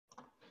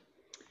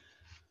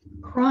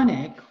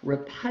Chronic,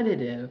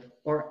 repetitive,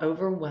 or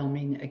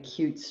overwhelming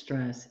acute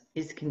stress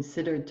is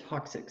considered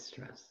toxic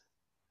stress.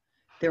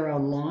 There are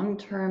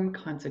long-term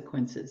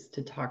consequences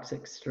to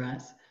toxic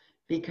stress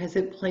because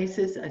it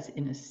places us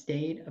in a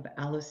state of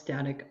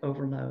allostatic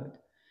overload,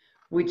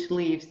 which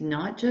leaves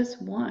not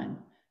just one,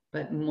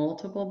 but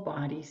multiple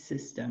body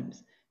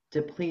systems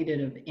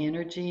depleted of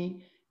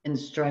energy and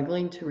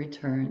struggling to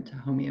return to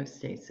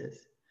homeostasis.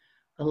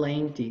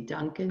 Elaine D.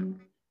 Duncan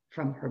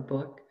from her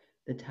book,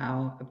 The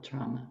Tao of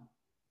Trauma.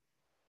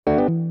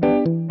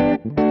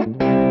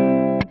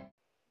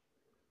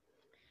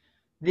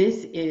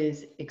 This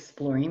is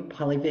Exploring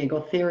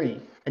Polyvagal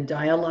Theory, a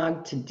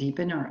dialogue to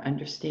deepen our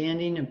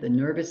understanding of the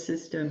nervous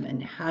system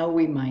and how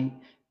we might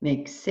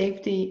make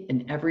safety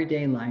in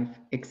everyday life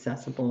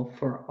accessible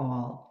for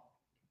all.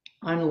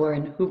 I'm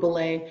Lauren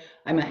Hubele.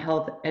 I'm a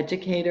health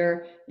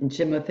educator and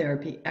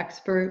gymotherapy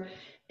expert,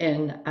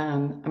 and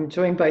I'm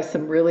joined by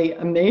some really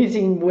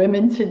amazing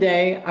women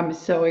today. I'm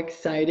so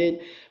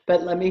excited.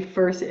 But let me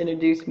first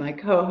introduce my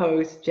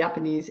co-host,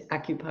 Japanese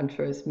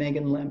acupuncturist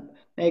Megan Limp.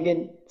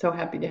 Megan, so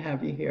happy to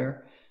have you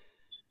here.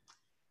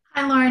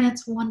 Hi, Lauren.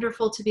 It's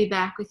wonderful to be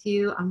back with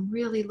you. I'm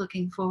really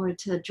looking forward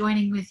to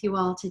joining with you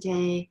all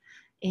today.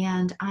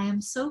 And I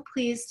am so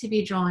pleased to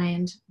be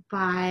joined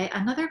by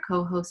another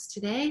co-host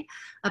today,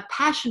 a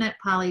passionate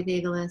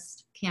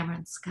polyvagalist,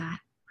 Cameron Scott.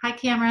 Hi,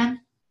 Cameron.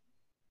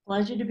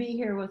 Pleasure to be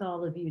here with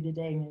all of you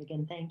today,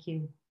 Megan. Thank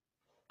you.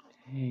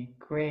 Hey,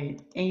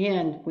 great.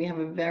 And we have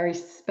a very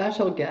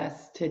special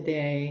guest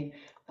today.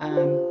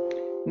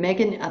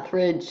 Megan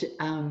Etheridge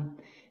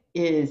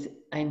is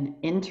an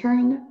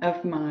intern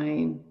of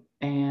mine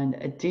and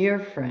a dear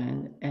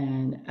friend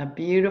and a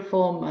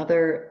beautiful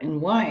mother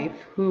and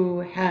wife who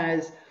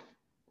has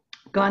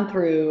gone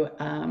through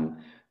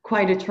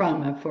quite a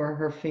trauma for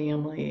her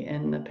family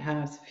in the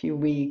past few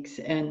weeks.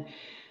 And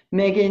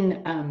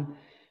Megan,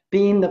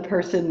 being the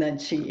person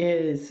that she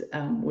is,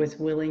 was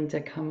willing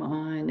to come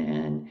on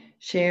and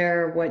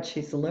share what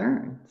she's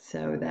learned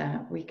so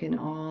that we can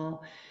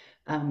all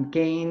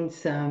gain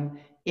some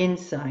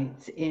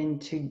insights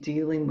into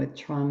dealing with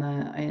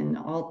trauma in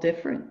all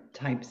different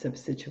types of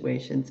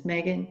situations.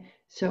 Megan,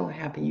 so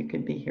happy you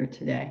could be here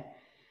today.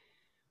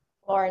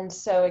 Lauren,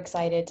 so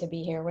excited to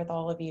be here with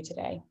all of you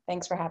today.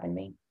 Thanks for having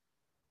me.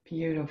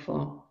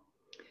 Beautiful.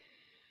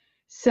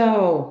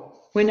 So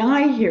when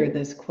I hear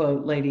this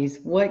quote, ladies,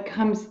 what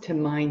comes to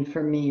mind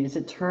for me is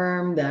a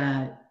term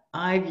that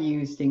I've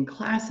used in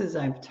classes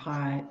I've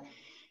taught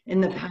in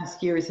the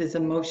past years is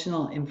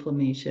emotional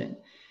inflammation.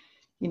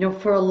 You know,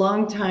 for a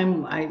long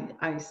time,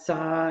 I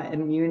saw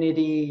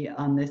immunity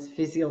on this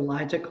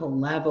physiological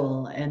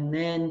level. And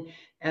then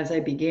as I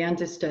began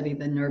to study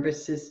the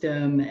nervous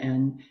system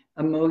and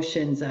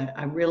emotions,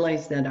 I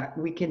realized that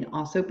we can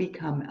also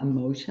become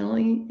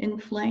emotionally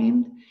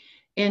inflamed.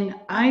 And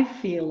I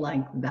feel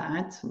like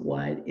that's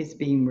what is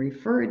being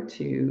referred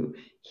to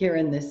here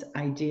in this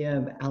idea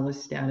of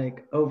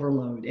allostatic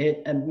overload.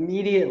 It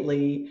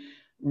immediately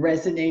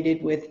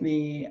resonated with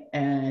me,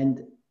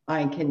 and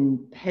I can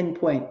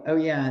pinpoint, oh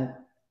yeah,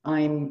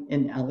 I'm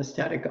in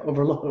allostatic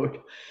overload,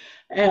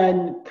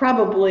 and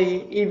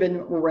probably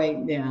even right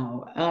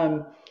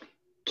now.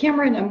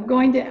 Cameron, I'm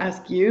going to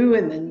ask you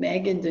and then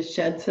Megan to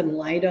shed some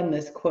light on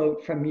this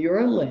quote from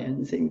your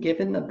lens, and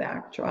given the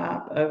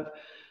backdrop of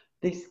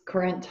these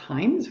current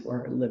times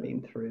we're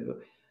living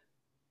through.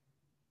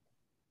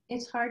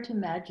 It's hard to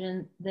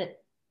imagine that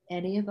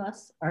any of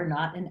us are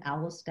not in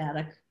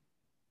allostatic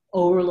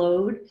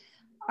overload.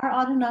 Our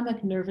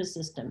autonomic nervous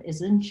system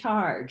is in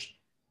charge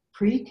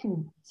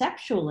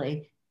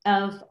preconceptually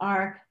of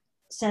our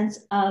sense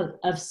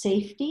of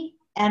safety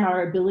and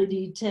our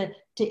ability to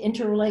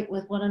interrelate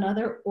with one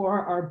another,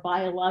 or our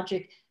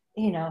biologic,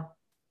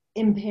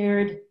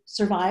 impaired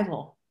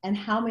survival. And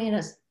how many of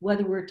us,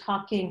 whether we're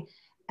talking,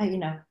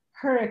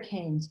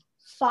 hurricanes,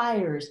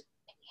 fires,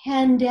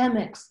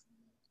 pandemics,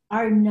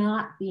 are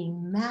not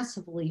being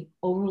massively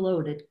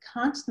overloaded,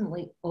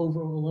 constantly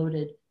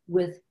overloaded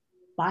with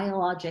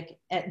biologic,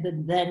 that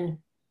then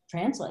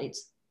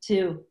translates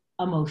to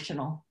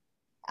emotional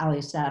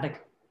allostatic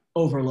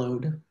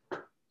overload.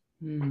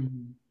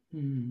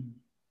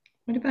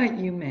 What about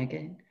you,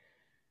 Megan?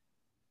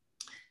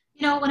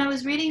 You know, when I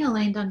was reading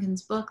Elaine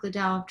Duncan's book, The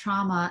Tao of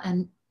Trauma,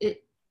 and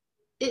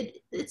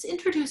it's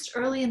introduced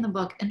early in the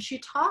book, and she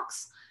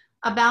talks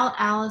about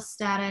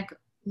allostatic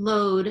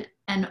load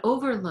and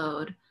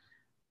overload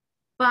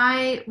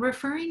by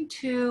referring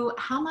to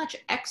how much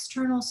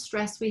external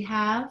stress we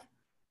have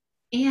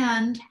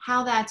and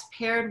how that's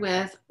paired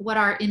with what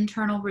our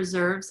internal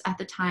reserves at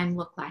the time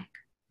look like.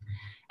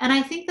 And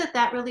I think that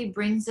that really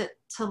brings it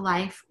to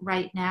life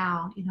right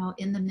now, you know,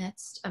 in the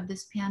midst of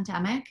this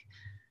pandemic.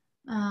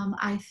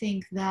 I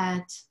think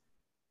that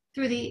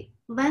through the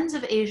lens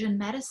of Asian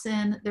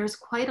medicine, there's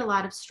quite a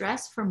lot of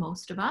stress for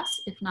most of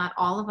us, if not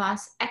all of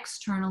us,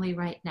 externally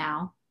right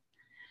now.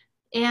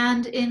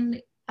 And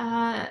in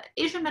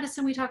Asian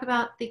medicine, we talk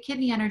about the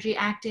kidney energy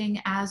acting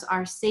as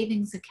our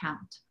savings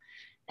account.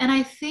 And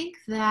I think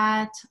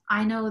that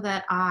I know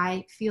that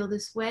I feel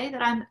this way,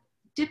 that I'm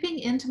dipping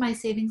into my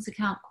savings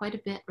account quite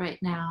a bit right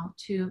now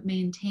to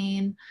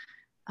maintain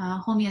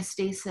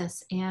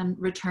homeostasis and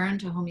return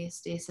to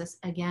homeostasis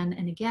again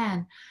and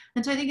again.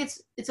 And so I think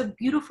it's a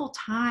beautiful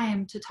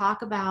time to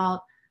talk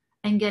about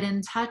and get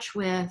in touch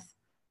with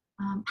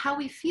how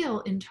we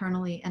feel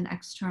internally and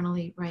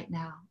externally right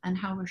now, and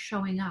how we're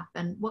showing up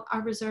and what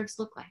our reserves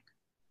look like.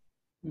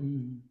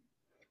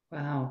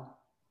 Wow.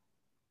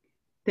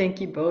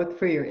 Thank you both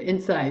for your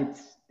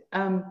insights.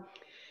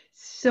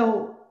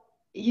 So,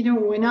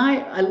 when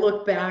I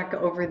look back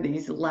over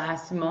these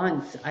last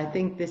months, I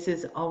think this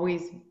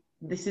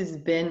has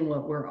been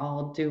what we're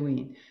all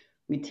doing.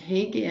 We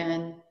take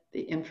in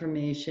the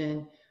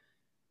information,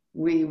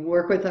 we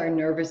work with our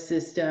nervous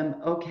system.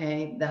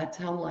 Okay, that's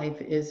how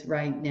life is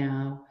right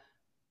now.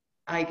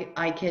 I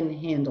can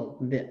handle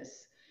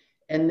this.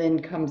 And then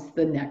comes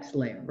the next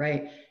layer,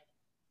 right?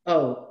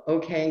 Oh,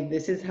 okay,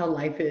 this is how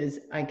life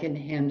is. I can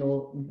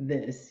handle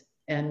this.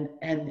 And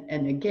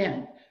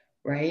again,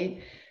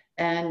 right?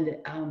 And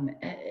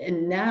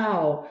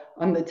now,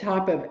 on the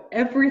top of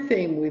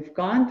everything we've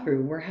gone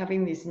through, we're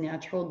having these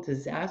natural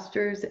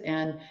disasters.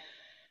 And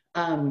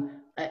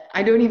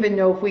I don't even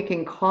know if we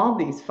can call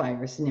these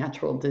fires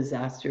natural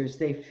disasters.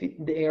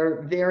 They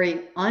are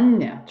very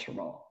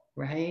unnatural,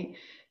 right?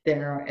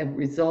 They're a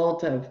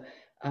result of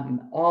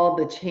all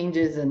the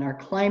changes in our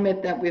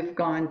climate that we've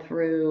gone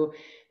through.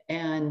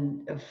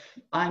 And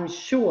I'm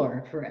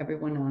sure for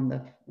everyone on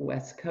the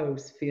West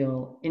Coast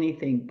feel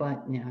anything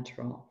but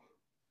natural.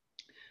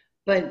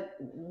 But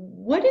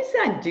what does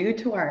that do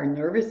to our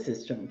nervous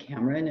system,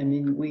 Cameron? I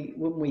mean,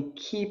 when we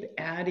keep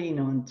adding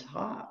on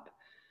top.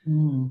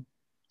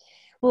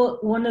 Well,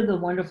 one of the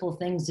wonderful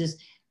things is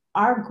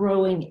our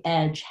growing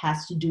edge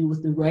has to do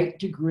with the right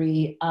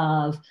degree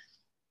of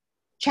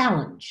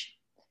challenge.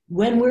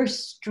 When we're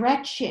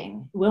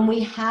stretching, when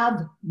we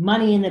have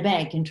money in the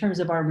bank in terms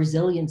of our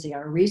resiliency,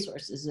 our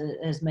resources,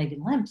 as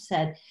Megan Lemp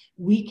said,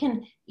 we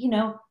can,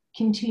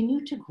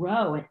 continue to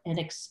grow and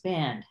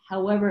expand.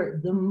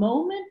 However, the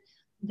moment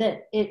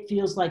that it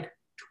feels like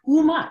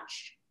too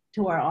much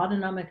to our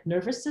autonomic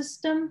nervous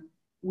system,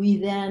 we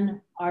then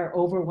are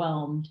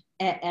overwhelmed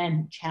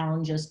and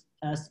challenges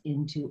us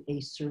into a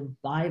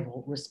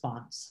survival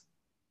response.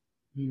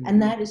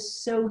 And that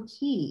is so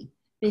key,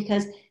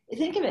 because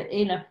think of it,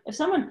 if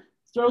someone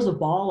throws a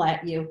ball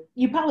at you,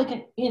 you probably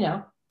can,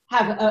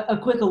 have a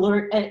quick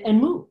alert and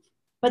move.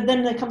 But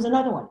then there comes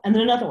another one, and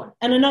then another one,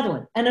 and another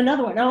one, and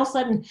another one. And all of a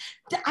sudden,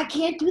 I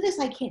can't do this,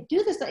 I can't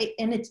do this.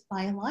 And it's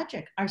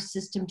biologic. Our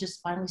system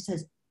just finally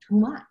says too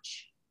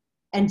much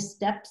and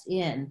steps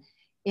in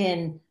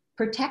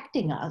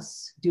protecting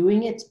us,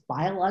 doing its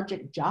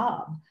biologic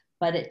job.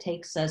 But it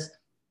takes us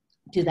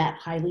to that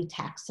highly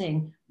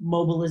taxing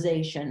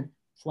mobilization,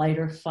 flight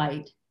or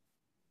fight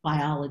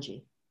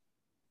biology.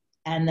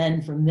 And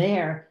then from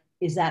there,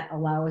 is that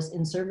allow us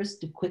in service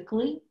to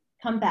quickly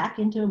come back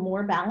into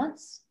more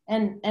balance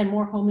and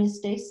more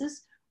homeostasis?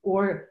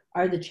 Or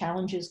are the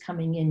challenges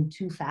coming in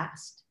too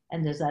fast?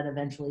 And does that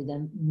eventually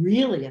then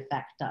really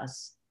affect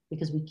us?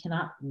 Because we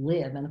cannot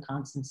live in a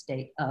constant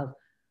state of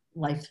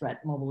life threat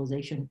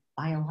mobilization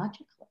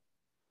biologically.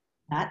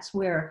 That's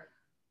where,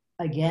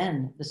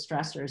 again, the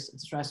stressors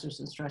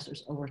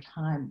over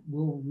time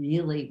will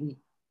really,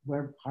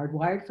 we're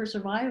hardwired for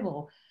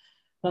survival,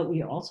 but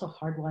we are also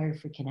hardwired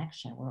for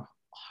connection. We're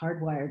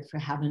hardwired for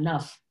having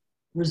enough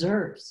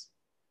reserves,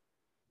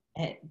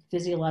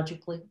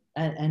 physiologically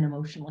and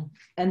emotionally.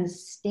 And the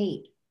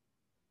state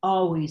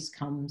always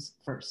comes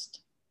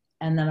first.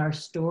 And then our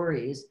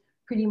stories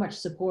pretty much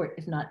support,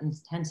 if not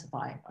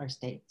intensify, our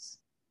states.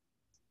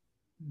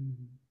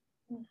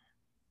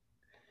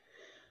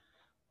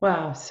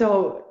 Wow.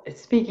 So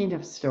speaking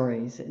of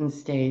stories and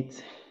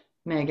states,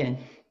 Megan,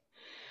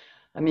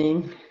 I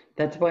mean,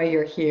 that's why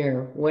you're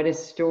here. What a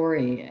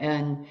story.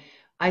 And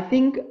I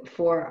think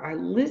for our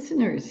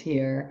listeners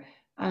here,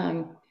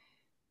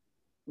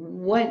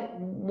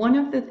 one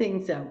of the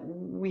things that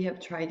we have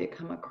tried to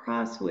come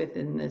across with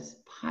in this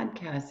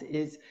podcast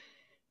is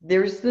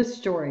there's the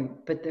story,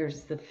 but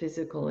there's the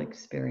physical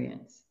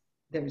experience.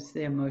 There's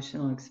the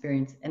emotional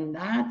experience. And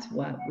that's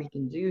what we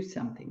can do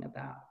something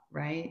about,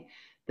 right?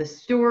 The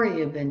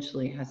story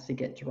eventually has to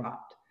get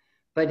dropped,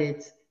 but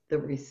it's the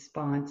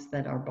response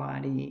that our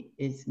body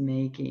is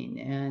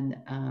making. And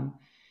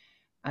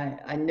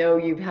I know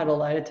you've had a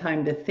lot of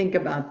time to think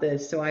about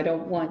this, so I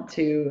don't want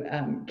to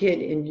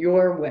get in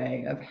your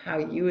way of how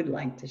you would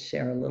like to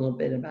share a little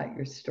bit about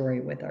your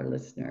story with our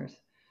listeners.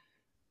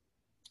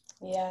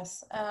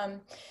 Yes.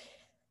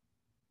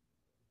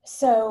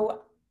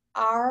 So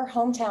our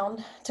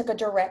hometown took a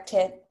direct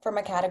hit from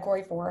a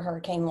Category 4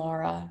 Hurricane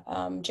Laura.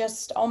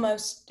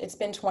 It's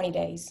been 20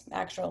 days,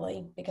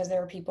 actually, because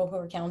there are people who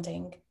are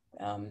counting.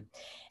 And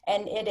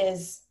it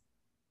is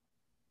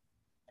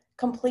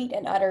complete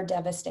and utter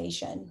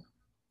devastation.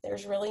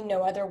 There's really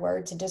no other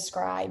word to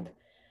describe.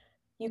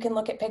 You can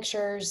look at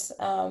pictures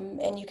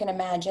and you can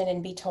imagine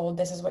and be told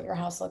this is what your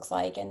house looks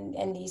like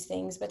and these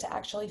things, but to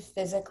actually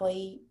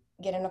physically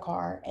get in a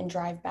car and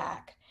drive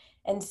back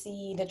and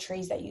see the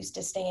trees that used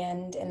to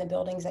stand and the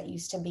buildings that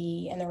used to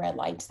be and the red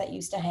lights that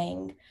used to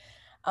hang,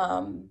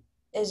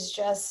 is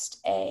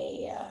just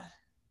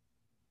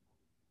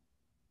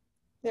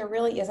there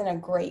really isn't a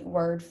great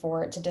word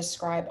for it to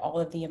describe all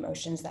of the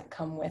emotions that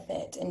come with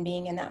it and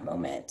being in that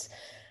moment.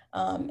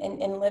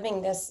 And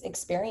living this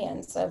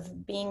experience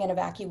of being an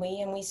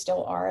evacuee, and we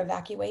still are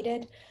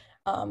evacuated,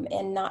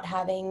 and not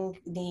having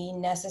the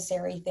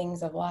necessary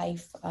things of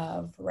life,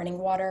 of running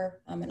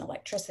water, and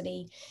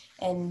electricity,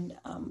 and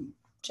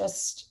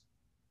just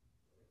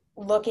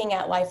looking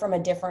at life from a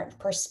different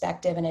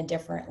perspective and a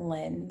different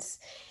lens.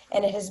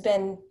 And it has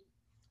been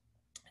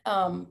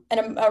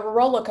a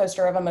roller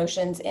coaster of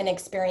emotions in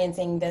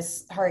experiencing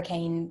this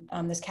hurricane,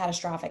 this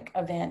catastrophic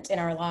event in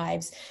our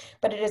lives.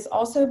 But it has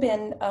also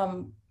been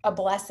a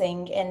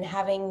blessing in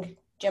having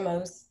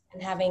Jimos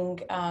and having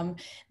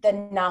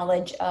the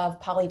knowledge of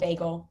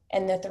polyvagal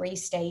and the 3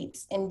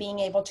 states, and being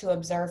able to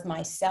observe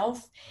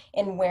myself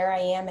and where I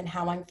am and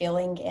how I'm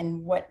feeling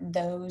and what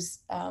those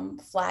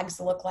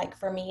flags look like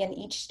for me in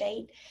each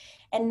state.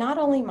 And not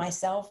only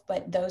myself,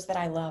 but those that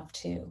I love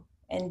too.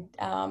 And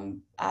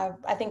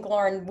I think,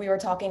 Lauren, we were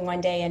talking one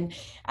day and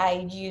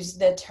I used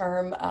the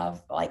term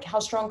of like how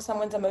strong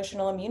someone's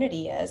emotional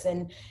immunity is.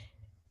 And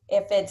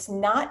if it's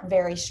not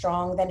very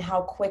strong, then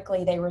how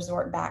quickly they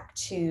resort back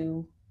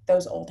to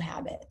those old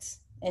habits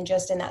and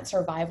just in that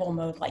survival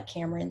mode, like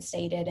Cameron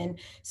stated. And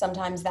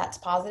sometimes that's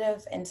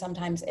positive and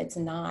sometimes it's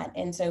not.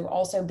 And so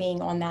also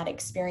being on that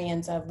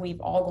experience of we've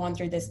all gone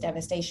through this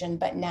devastation,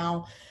 but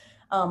now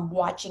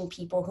watching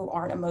people who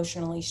aren't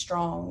emotionally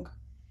strong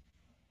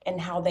and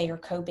how they are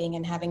coping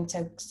and having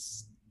to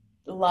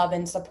love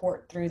and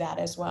support through that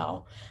as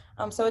well.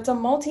 So it's a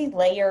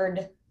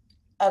multi-layered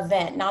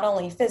event, not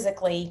only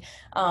physically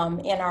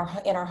in our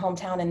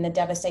hometown and the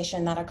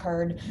devastation that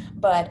occurred,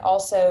 but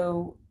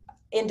also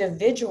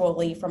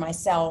individually for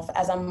myself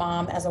as a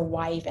mom, as a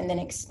wife, and then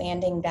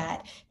expanding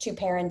that to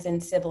parents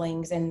and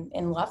siblings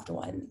and loved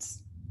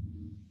ones.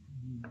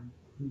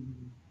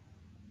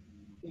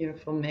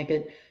 Beautiful,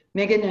 Megan.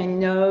 Megan, I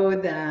know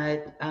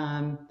that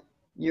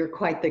you're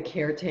quite the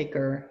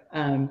caretaker,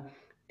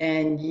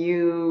 and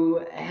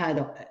you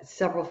had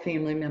several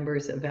family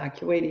members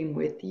evacuating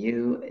with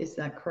you. Is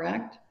that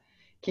correct?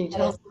 Can you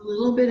tell us a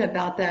little bit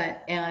about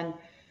that? And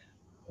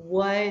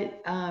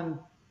what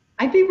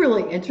I'd be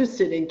really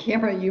interested in,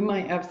 Cameron, you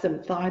might have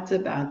some thoughts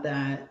about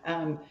that.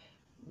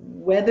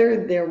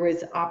 Whether there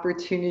was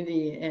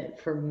opportunity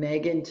for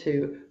Megan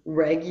to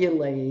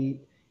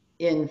regulate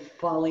in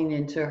falling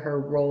into her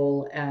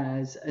role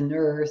as a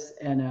nurse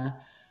and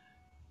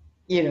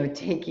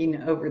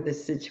taking over the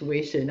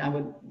situation. I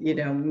would,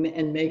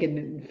 and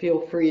Megan,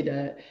 feel free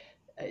to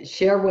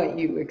share what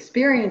you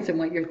experience and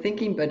what you're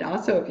thinking, but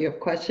also if you have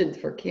questions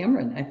for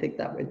Cameron, I think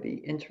that would be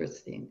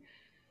interesting.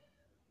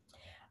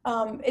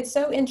 It's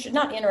so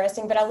not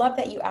interesting, but I love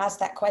that you asked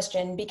that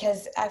question,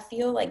 because I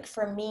feel like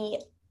for me,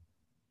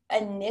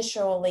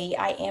 initially,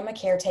 I am a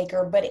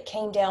caretaker, but it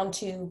came down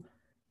to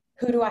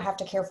who do I have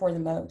to care for the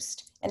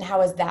most and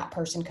how is that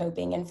person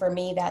coping? And for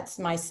me, that's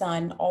my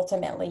son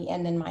ultimately,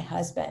 and then my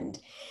husband.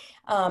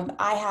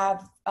 I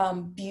have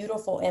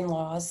beautiful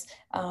in-laws.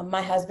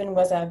 My husband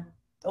was a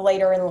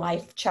later in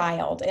life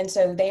child, and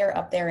so they are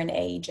up there in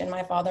age, and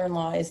my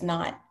father-in-law is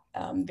not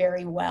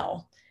very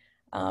well.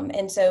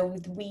 And so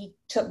we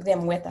took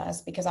them with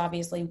us because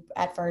obviously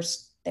at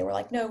first they were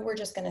like, no, we're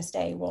just going to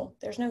stay. Well,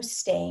 there's no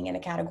staying in a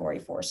Category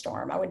 4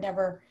 storm. I would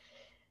never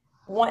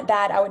want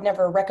that. I would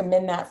never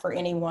recommend that for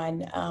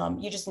anyone.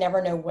 You just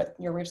never know what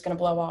your roof's going to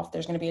blow off.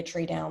 There's going to be a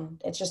tree down.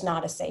 It's just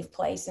not a safe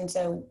place. And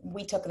so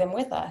we took them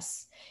with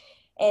us,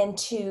 and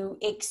to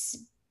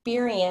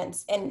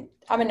experience, and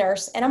I'm a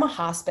nurse and I'm a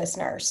hospice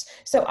nurse.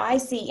 So I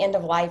see end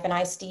of life, and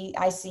I see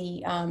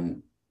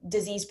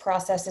disease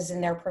processes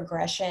in their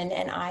progression,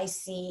 and I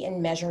see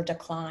and measure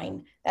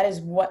decline. That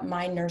is what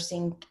my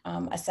nursing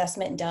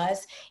assessment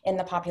does in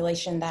the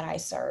population that I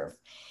serve.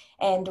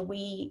 And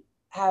we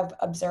have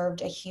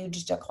observed a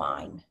huge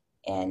decline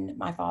in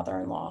my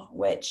father-in-law,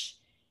 which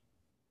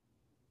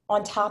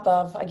on top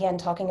of, again,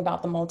 talking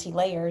about the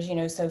multi-layers,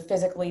 so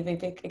physically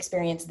we've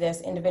experienced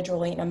this,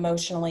 individually and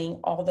emotionally,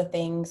 all the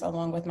things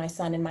along with my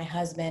son and my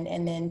husband,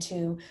 and then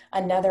to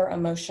another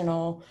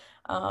emotional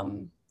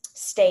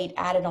state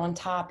added on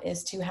top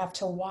is to have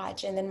to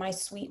watch. And then my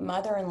sweet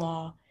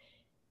mother-in-law,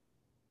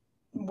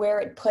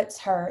 where it puts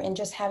her in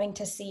just having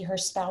to see her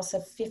spouse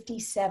of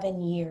 57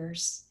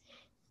 years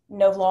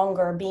no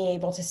longer being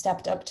able to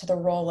step up to the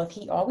role of,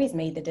 he always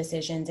made the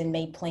decisions and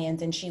made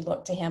plans, and she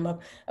looked to him of,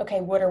 okay,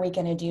 what are we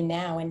going to do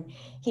now? And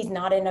he's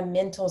not in a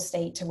mental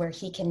state to where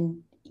he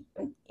can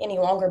any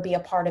longer be a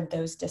part of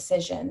those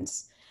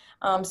decisions.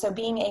 So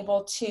being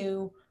able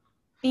to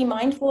be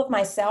mindful of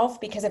myself,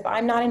 because if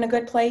I'm not in a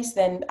good place,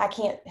 then I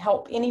can't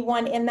help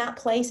anyone in that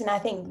place. And I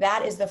think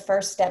that is the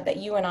first step that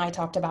you and I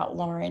talked about,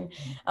 Lauren,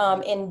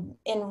 in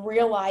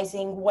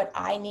realizing what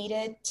I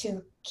needed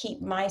to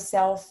keep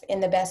myself in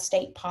the best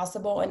state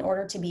possible in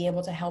order to be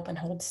able to help and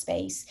hold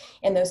space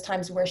in those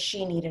times where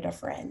she needed a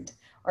friend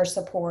or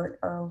support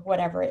or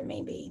whatever it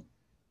may be.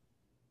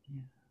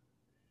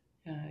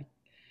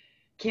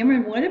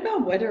 Cameron, what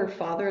about what her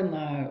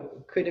father-in-law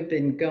could have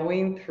been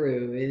going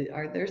through?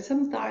 Are there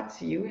some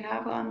thoughts you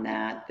have on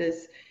that?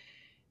 This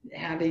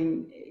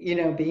having,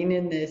 being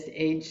in this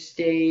age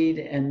state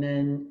and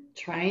then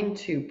trying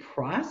to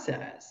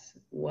process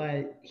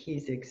what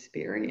he's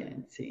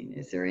experiencing.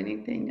 Is there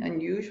anything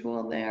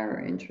unusual there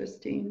or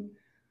interesting?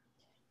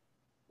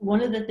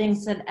 One of the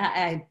things that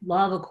I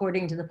love,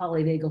 according to the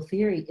polyvagal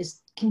theory,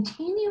 is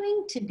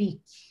continuing to be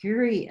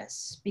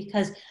curious,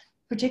 because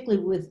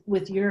particularly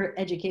with your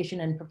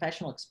education and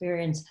professional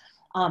experience,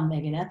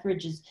 Megan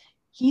Etheridge,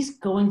 he's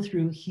going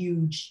through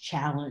huge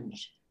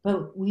challenge,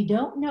 but we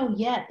don't know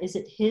yet, is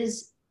it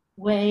his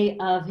way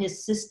of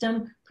his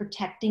system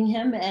protecting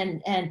him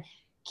and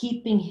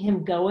keeping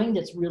him going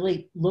that's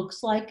really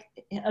looks like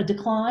a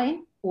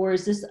decline, or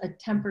is this a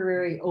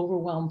temporary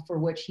overwhelm for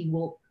which he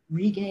will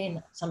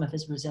regain some of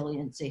his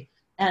resiliency?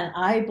 And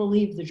I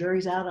believe the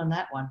jury's out on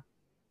that one.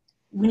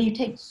 When you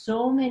take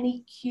so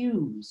many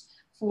cues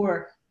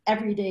for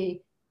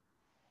everyday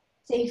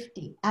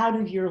safety out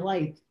of your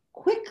life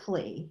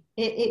quickly,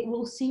 it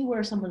will see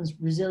where someone's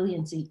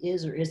resiliency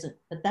is or isn't.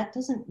 But that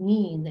doesn't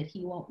mean that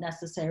he won't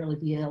necessarily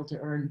be able to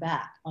earn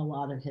back a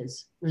lot of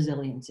his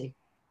resiliency.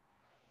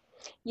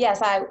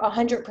 Yes, I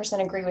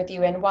 100% agree with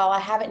you. And while I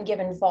haven't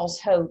given false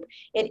hope,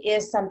 it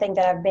is something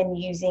that I've been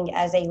using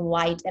as a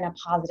light and a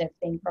positive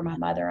thing for my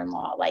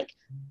mother-in-law, like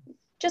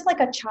just like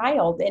a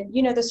child. And,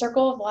 the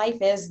circle of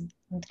life is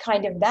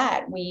kind of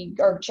that. We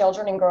are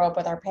children and grow up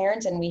with our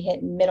parents, and we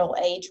hit middle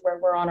age where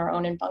we're on our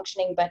own and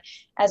functioning. But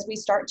as we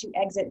start to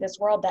exit this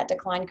world, that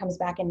decline comes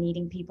back and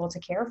needing people to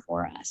care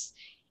for us.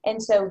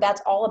 And so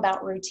that's all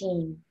about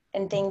routine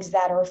and things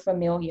that are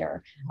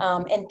familiar,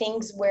 and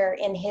things where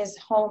in his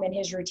home and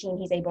his routine,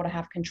 he's able to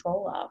have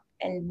control of.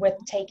 And with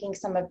taking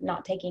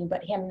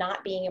but him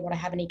not being able to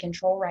have any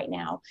control right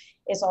now,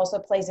 is also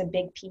plays a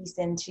big piece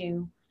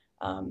into,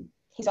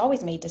 he's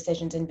always made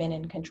decisions and been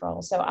in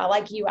control. So I,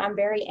 like you, I'm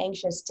very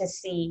anxious to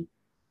see,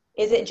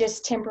 is it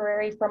just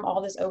temporary from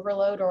all this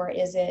overload, or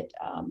is it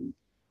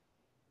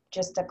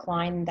just a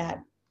decline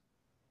that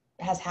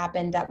has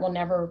happened that will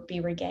never be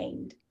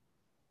regained?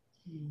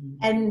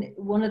 And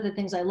one of the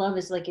things I love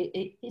is like,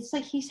 it's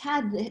like he's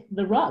had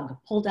the rug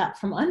pulled out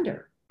from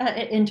under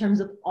in terms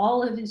of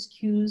all of his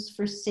cues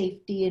for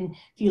safety and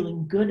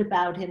feeling good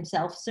about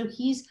himself. So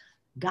he's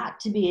got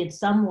to be at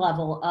some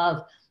level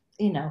of,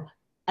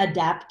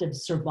 adaptive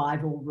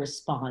survival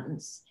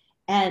response.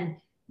 And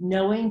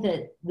knowing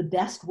that the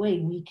best way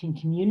we can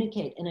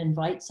communicate and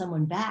invite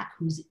someone back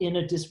who's in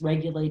a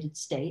dysregulated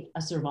state,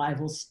 a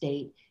survival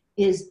state,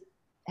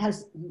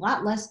 has a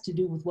lot less to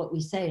do with what we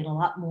say and a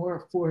lot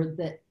more for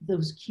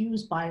those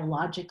cues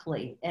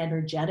biologically,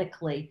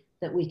 energetically,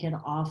 that we can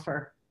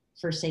offer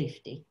for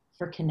safety,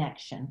 for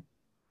connection,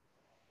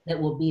 that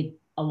will be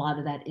a lot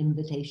of that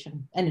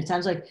invitation. And it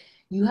sounds like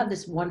you have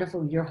this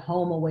wonderful, your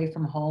home away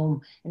from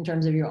home in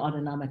terms of your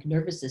autonomic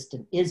nervous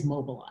system is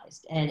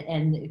mobilized.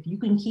 And if you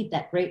can keep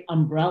that great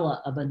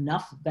umbrella of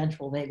enough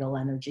ventral vagal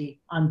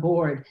energy on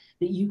board,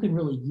 that you can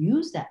really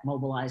use that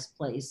mobilized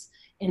place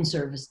in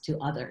service to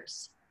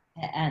others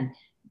and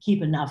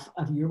keep enough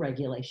of your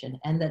regulation.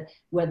 And that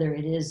whether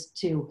it is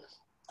to,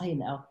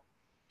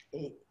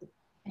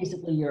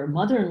 basically your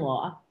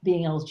mother-in-law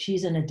being able,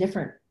 she's in a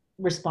different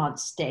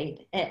response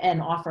state,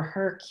 and offer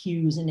her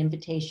cues and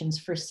invitations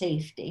for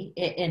safety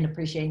and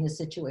appreciating the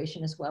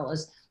situation, as well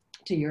as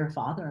to your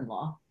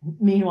father-in-law.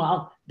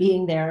 Meanwhile,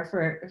 being there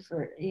for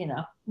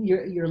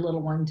your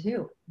little one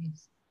too.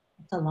 It's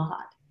a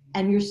lot.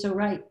 And you're so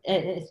right.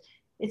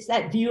 It's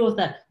that view of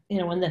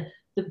when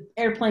the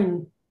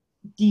airplane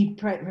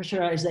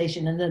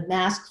depressurization and the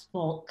masks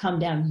will come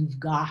down, you've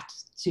got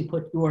to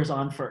put yours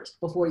on first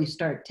before you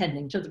start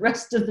tending to the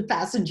rest of the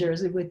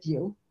passengers with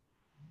you.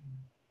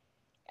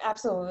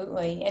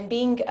 Absolutely. And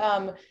being,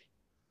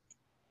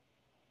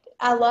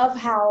 I love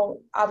how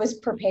I was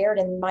prepared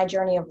in my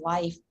journey of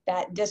life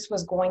that this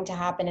was going to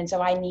happen. And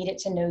so I needed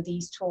to know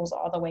these tools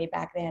all the way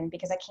back then,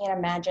 because I can't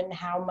imagine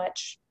how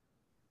much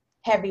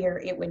heavier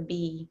it would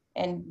be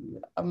and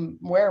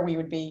where we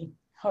would be.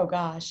 Oh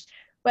gosh.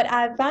 But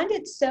I find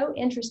it so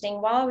interesting.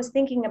 While I was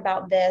thinking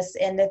about this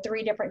in the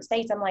 3 different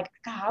states, I'm like,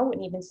 God, I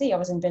wouldn't even see I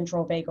was in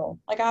ventral vagal.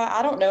 Like,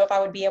 I don't know if I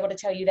would be able to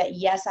tell you that,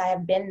 yes, I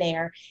have been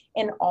there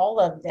in all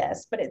of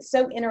this. But it's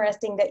so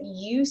interesting that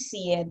you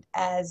see it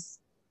as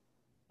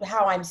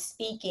how I'm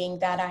speaking,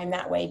 that I'm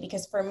that way.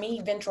 Because for me,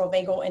 ventral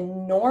vagal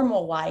in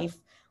normal life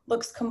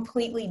looks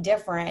completely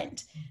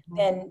different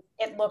than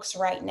it looks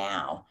right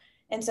now.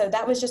 And so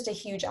that was just a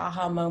huge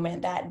aha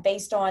moment, that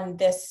based on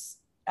this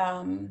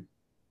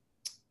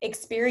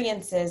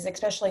experiences,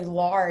 especially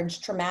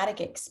large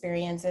traumatic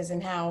experiences,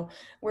 and how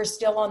we're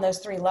still on those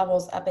 3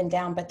 levels up and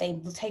down, but they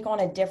take on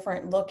a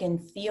different look and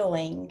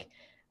feeling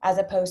as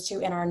opposed to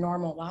in our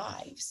normal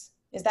lives.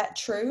 Is that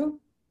true?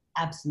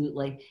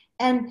 Absolutely.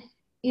 And,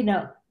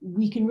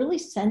 we can really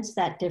sense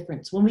that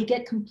difference when we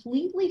get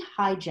completely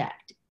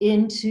hijacked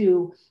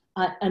into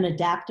an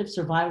adaptive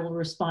survival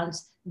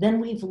response. Then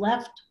we've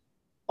left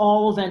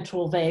all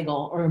ventral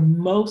vagal or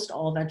most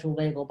all ventral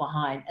vagal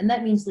behind. And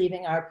that means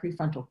leaving our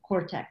prefrontal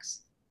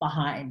cortex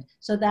behind.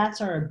 So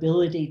that's our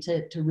ability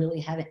to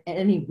really have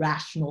any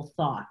rational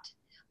thought.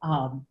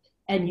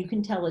 And you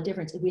can tell a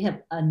difference. If we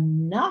have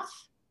enough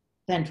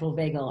ventral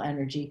vagal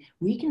energy,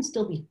 we can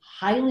still be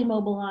highly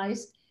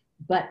mobilized,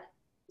 but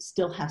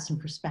still have some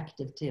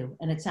perspective too.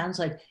 And it sounds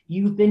like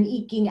you've been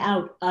eking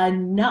out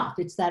enough.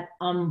 It's that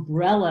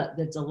umbrella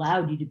that's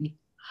allowed you to be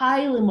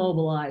highly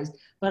mobilized,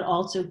 but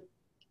also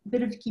a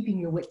bit of keeping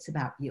your wits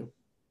about you.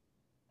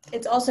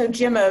 It's also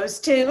Jimmo's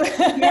too.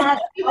 Yeah.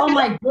 Oh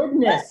my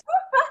goodness.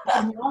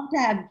 I'd love to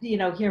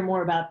have, hear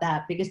more about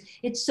that because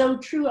it's so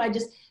true. I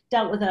just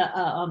dealt with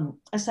a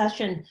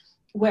session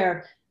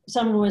where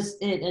someone was,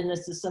 and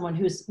this is someone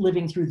who's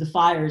living through the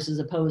fires as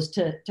opposed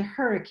to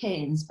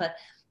hurricanes, but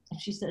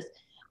she says,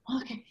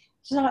 okay,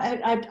 so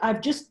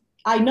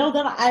I know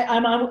that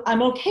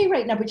I'm okay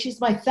right now, but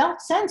my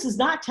felt sense is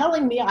not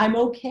telling me I'm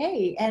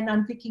okay. And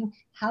I'm thinking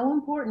how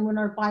important when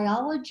our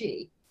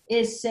biology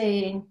is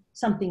saying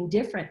something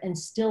different and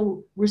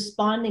still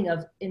responding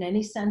in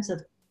any sense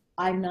of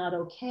I'm not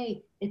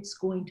okay, it's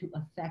going to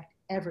affect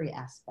every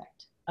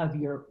aspect of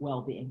your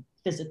well-being,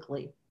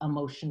 physically,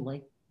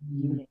 emotionally.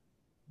 Mm.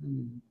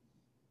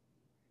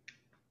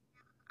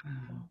 Wow.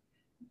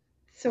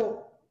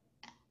 So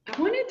I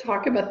want to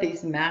talk about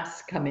these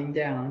masks coming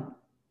down.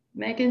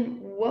 Megan,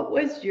 what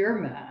was your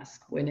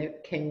mask when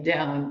it came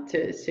down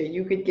so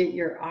you could get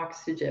your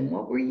oxygen?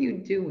 What were you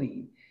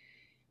doing?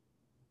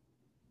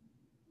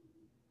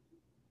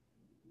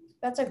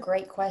 That's a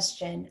great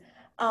question.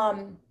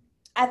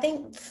 I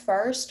think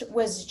first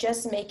was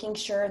just making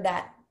sure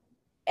that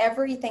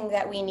everything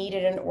that we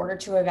needed in order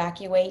to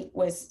evacuate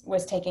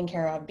was taken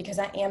care of, because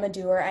I am a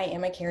doer, I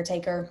am a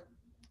caretaker.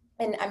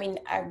 And I mean,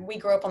 we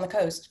grew up on the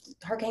coast.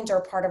 Hurricanes are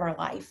a part of our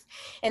life.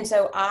 And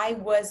so I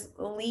was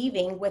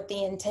leaving with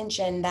the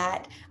intention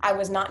that I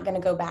was not going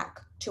to go back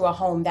to a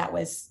home that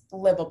was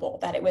livable,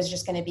 that it was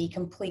just going to be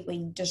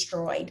completely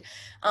destroyed.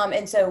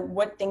 And so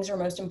what things are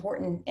most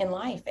important in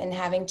life, and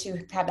having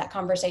to have that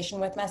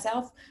conversation with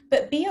myself,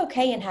 but be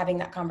okay in having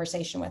that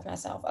conversation with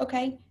myself.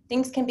 Okay,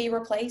 things can be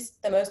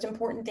replaced. The most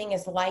important thing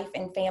is life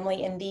and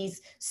family and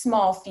these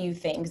small few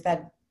things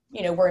that,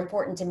 were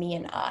important to me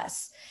and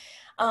us.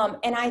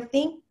 And I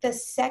think the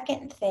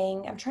second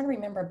thing, I'm trying to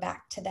remember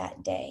back to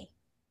that day,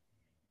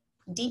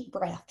 deep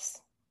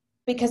breaths,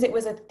 because it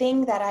was a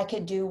thing that I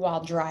could do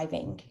while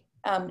driving.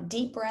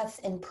 Deep breaths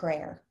and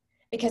prayer,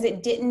 because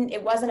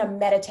it wasn't a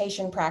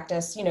meditation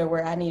practice,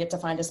 where I needed to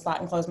find a spot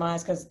and close my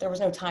eyes, because there was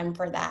no time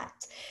for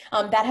that.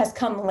 That has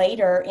come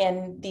later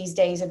in these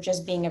days of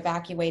just being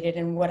evacuated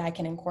and what I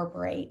can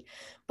incorporate,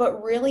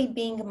 but really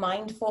being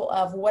mindful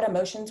of what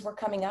emotions were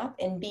coming up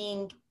and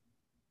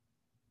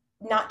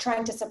not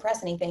trying to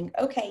suppress anything.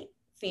 Okay,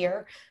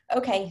 fear.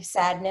 Okay,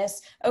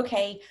 sadness.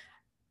 Okay,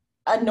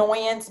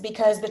 annoyance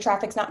because the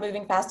traffic's not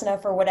moving fast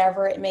enough or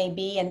whatever it may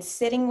be, and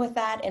sitting with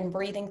that and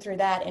breathing through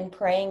that and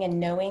praying and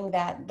knowing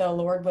that the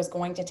Lord was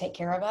going to take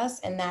care of us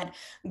and that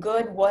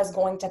good was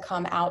going to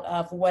come out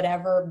of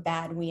whatever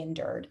bad we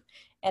endured.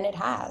 And it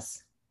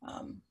has.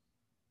 Wow.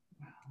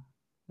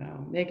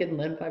 Megan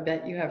Lymph, I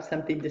bet you have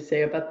something to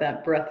say about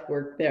that breath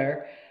work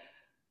there.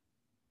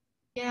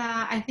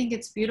 Yeah, I think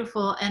it's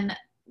beautiful. And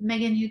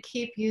Megan, you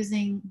keep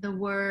using the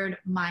word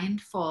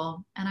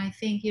mindful. And I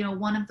think,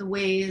 one of the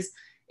ways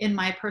in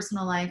my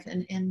personal life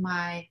and in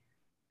my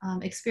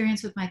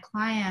experience with my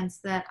clients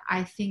that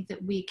I think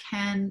that we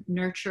can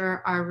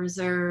nurture our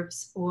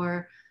reserves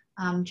or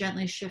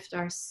gently shift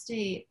our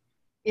state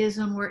is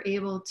when we're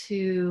able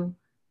to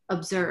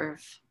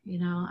observe.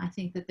 I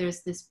think that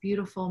there's this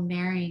beautiful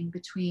marrying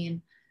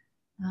between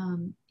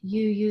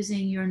you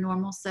using your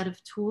normal set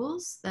of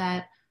tools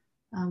that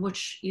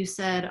which you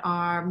said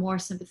are more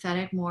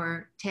sympathetic,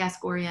 more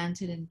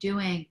task-oriented in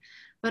doing,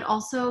 but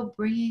also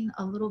bringing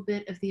a little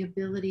bit of the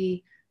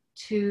ability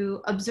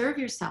to observe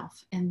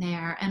yourself in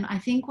there. And I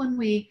think when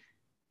we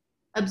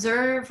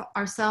observe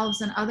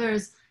ourselves and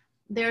others,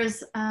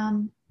 there's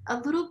a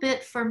little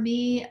bit for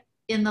me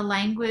in the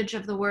language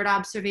of the word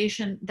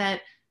observation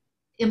that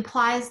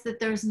implies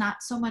that there's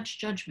not so much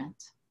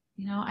judgment.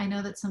 I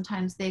know that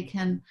sometimes they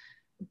can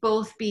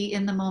both be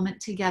in the moment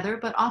together,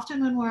 but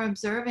often when we're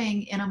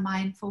observing in a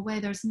mindful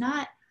way, there's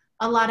not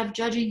a lot of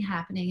judging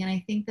happening. And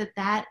I think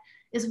that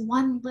is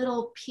one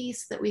little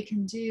piece that we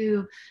can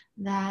do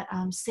that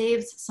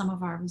saves some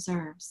of our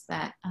reserves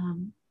that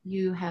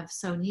you have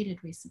so needed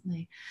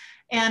recently.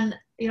 And,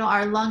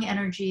 our lung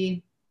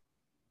energy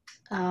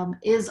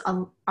is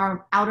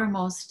our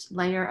outermost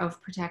layer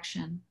of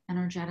protection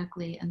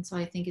energetically. And so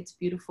I think it's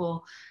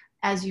beautiful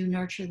as you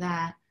nurture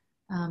that.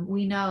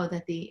 We know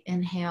that the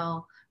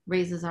inhale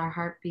raises our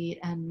heartbeat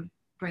and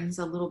brings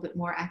a little bit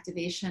more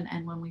activation.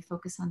 And when we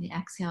focus on the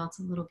exhale, it's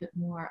a little bit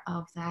more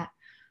of that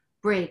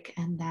break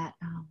and that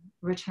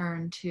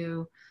return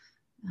to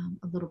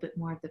a little bit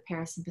more of the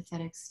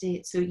parasympathetic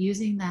state. So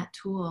using that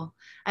tool,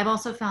 I've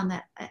also found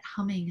that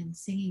humming and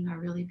singing are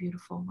really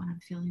beautiful when I'm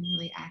feeling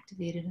really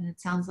activated. And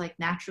it sounds like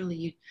naturally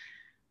you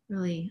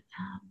really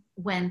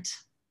went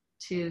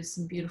to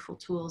some beautiful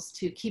tools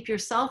to keep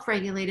yourself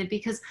regulated.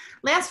 Because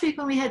last week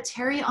when we had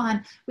Terry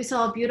on, we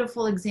saw a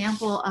beautiful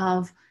example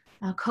of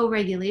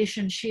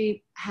co-regulation.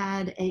 She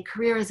had a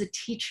career as a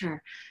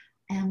teacher,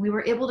 and we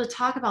were able to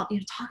talk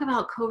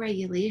about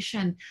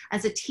co-regulation.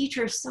 As a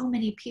teacher, so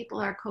many people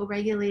are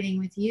co-regulating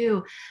with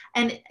you.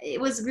 And it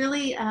was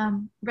really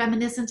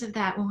reminiscent of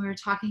that when we were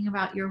talking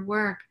about your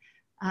work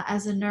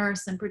as a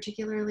nurse, and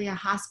particularly a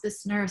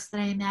hospice nurse,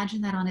 that I imagine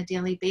that on a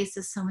daily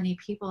basis, so many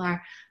people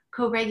are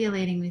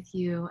co-regulating with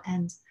you.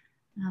 And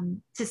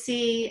to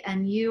see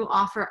and you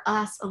offer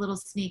us a little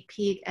sneak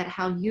peek at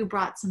how you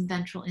brought some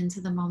ventral into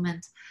the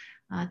moment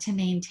to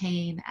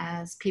maintain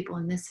as people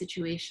in this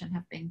situation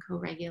have been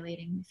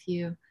co-regulating with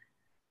you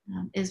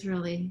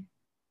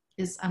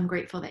I'm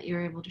grateful that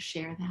you're able to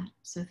share that.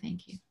 So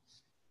thank you.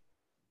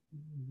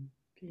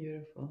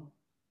 Beautiful.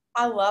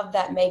 I love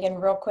that, Megan.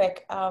 Real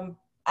quick,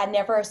 I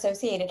never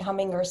associated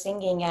humming or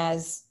singing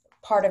as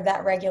part of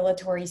that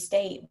regulatory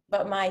state,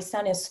 but my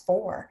son is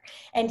 4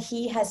 and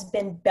he has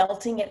been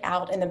belting it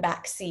out in the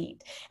back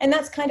seat. And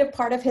that's kind of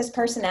part of his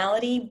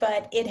personality,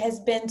 but it has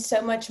been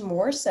so much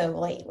more so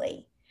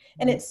lately.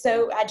 And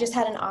I just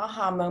had an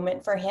aha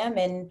moment for him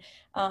and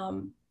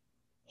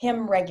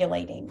him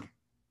regulating.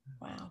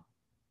 Wow.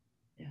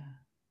 Yeah.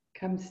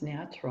 Comes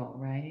natural,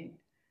 right?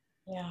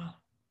 Yeah.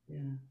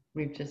 Yeah.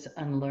 We've just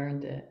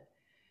unlearned it.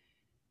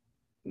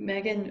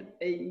 Megan,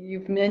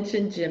 you've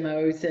mentioned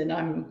Jimmos,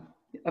 and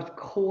of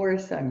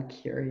course I'm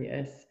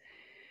curious.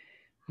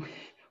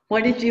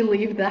 What did you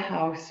leave the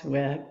house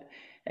with,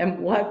 and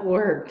what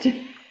worked?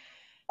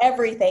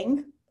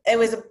 Everything. It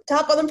was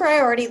top on the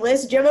priority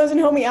list. Jimmos and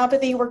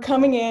homeopathy were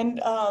coming in.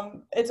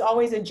 It's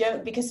always a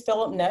joke because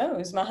Philip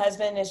knows. My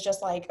husband is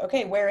just like,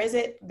 okay, where is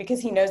it?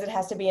 Because he knows it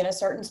has to be in a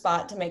certain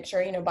spot to make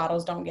sure,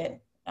 bottles don't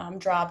get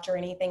dropped or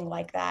anything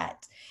like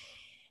that.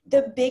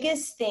 The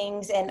biggest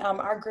things, and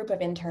our group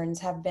of interns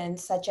have been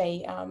such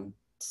a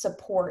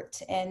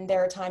support. And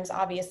there are times,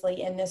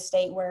 obviously, in this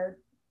state where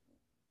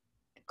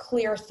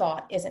clear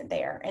thought isn't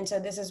there. And so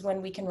this is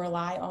when we can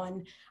rely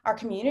on our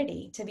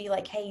community to be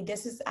like, hey,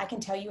 I can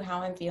tell you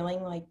how I'm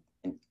feeling, like,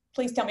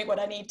 please tell me what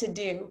I need to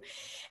do.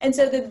 And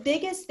so the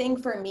biggest thing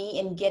for me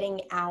in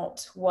getting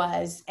out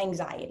was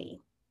anxiety.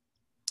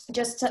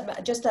 Just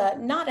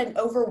not an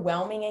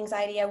overwhelming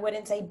anxiety, I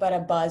wouldn't say, but a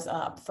buzz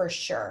up for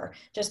sure.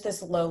 Just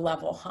this low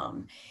level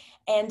hum.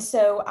 And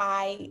so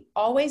I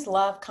always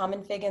love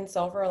common fig and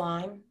silver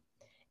lime.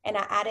 And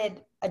I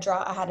had a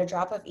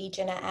drop of each,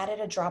 and I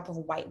added a drop of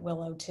white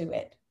willow to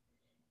it.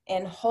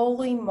 And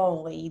holy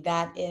moly,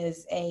 that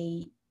is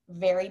a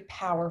very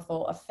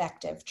powerful,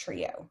 effective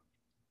trio.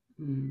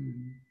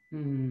 Megan,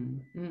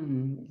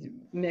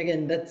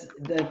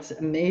 that's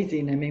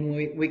amazing. I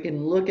mean, we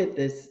can look at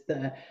this,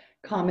 the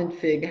common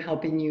fig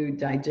helping you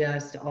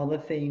digest all the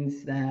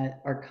things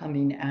that are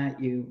coming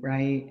at you,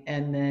 right?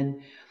 And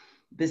then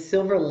the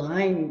silver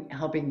lime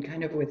helping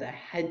kind of with a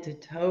head to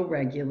toe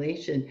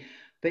regulation.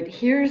 But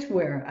here's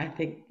where I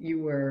think you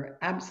were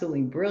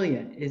absolutely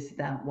brilliant, is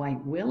that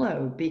white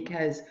willow,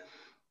 because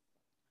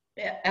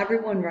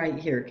everyone right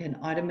here can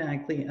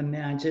automatically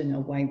imagine a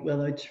white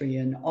willow tree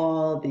and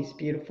all these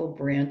beautiful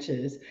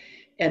branches,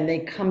 and they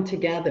come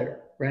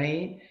together,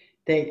 right?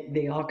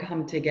 They all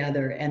come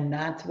together, and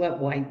that's what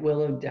white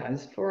willow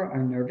does for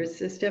our nervous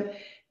system.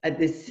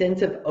 This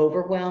sense of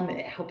overwhelm,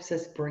 it helps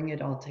us bring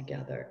it all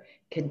together,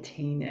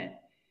 contain it.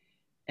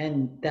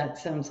 And that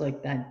sounds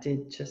like that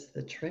did just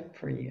the trick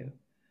for you.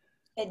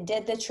 It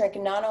did the trick,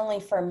 not only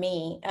for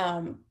me,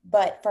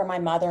 but for my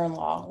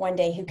mother-in-law one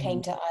day, who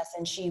came to us,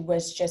 and she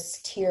was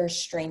just tears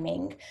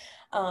streaming.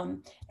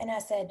 And I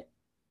said,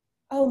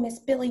 oh, Miss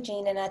Billie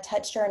Jean. And I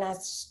touched her and I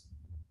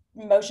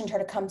motioned her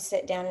to come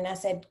sit down. And I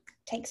said,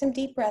 take some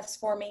deep breaths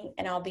for me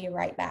and I'll be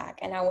right back.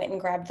 And I went and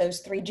grabbed those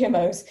 3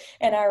 Jimmos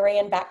and I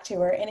ran back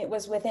to her, and it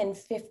was within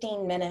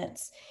 15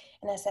 minutes.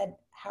 And I said,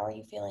 how are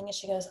you feeling? And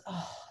she goes,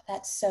 oh,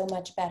 that's so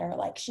much better.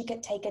 Like, she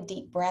could take a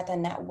deep breath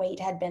and that weight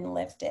had been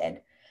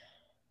lifted.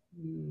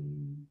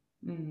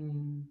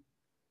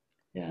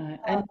 Yeah.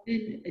 And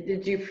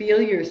did you feel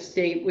your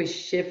state was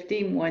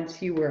shifting once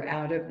you were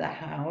out of the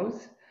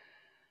house?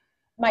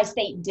 My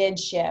state did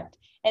shift.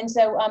 And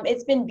so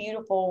it's been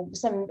beautiful.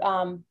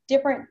 Some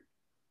different,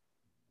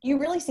 you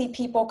really see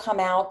people come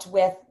out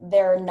with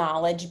their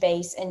knowledge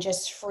base and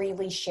just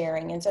freely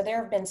sharing. And so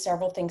there have been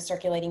several things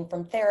circulating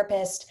from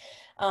therapists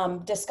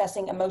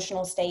discussing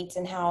emotional states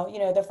and how,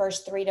 the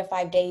first 3 to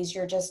 5 days,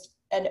 you're just,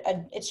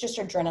 it's just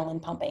adrenaline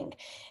pumping.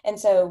 And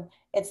so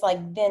it's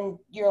like, then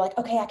you're like,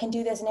 okay, I can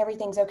do this and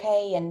everything's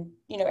okay. And,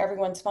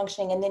 everyone's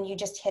functioning. And then you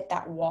just hit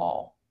that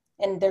wall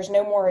and there's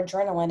no more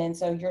adrenaline. And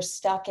so you're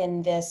stuck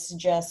in this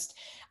just,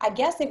 I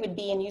guess it would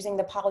be in using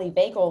the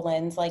polyvagal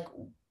lens, like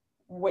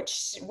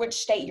which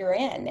state you're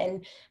in.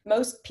 And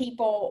most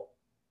people,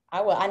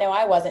 I know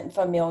I weren't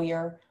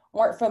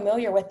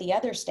familiar with the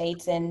other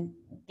states and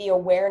the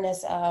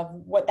awareness of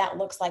what that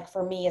looks like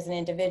for me as an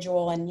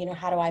individual. And,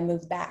 how do I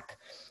move back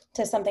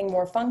to something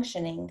more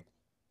functioning?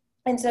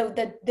 And so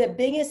the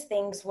biggest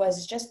things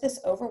was just this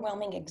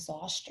overwhelming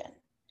exhaustion.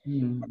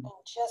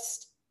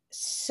 Just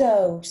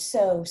so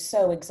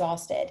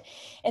exhausted.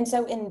 And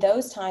so in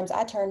those times,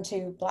 I turned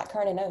to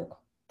blackcurrant and oak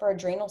for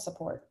adrenal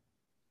support.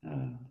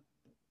 Uh,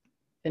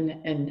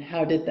 and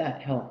how did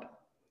that help?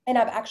 And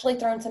I've actually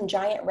thrown some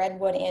giant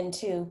redwood in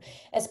too,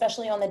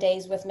 especially on the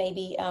days with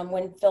maybe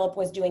when Philip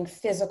was doing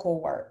physical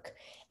work.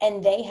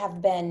 And they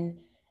have been,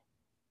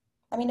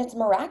 I mean, it's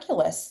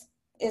miraculous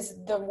is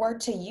the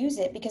word to use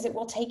it, because it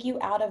will take you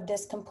out of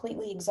this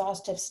completely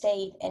exhaustive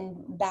state and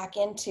back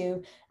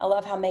into, I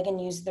love how Megan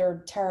used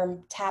their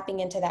term,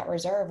 tapping into that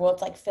reserve. Well,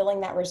 it's like filling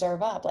that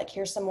reserve up. Like,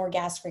 here's some more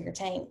gas for your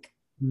tank.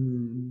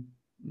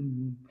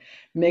 Mm-hmm.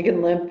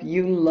 Megan Limp,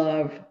 you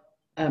love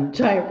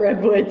giant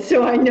redwood,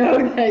 so I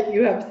know that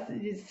you have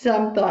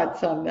some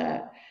thoughts on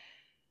that.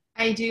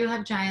 I do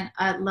have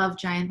I love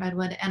giant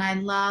redwood, and I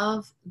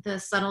love the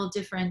subtle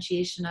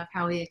differentiation of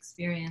how we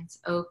experience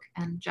oak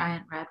and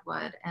giant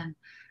redwood, and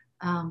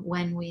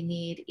when we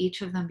need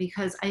each of them,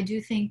 because I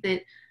do think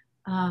that,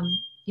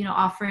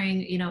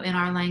 offering, in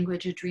our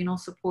language, adrenal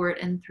support,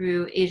 and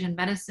through Asian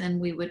medicine,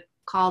 we would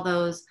call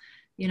those,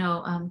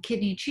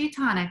 kidney chi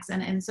tonics.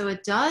 And so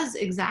it does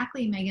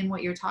exactly, Megan,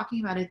 what you're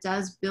talking about. It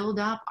does build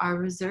up our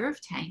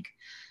reserve tank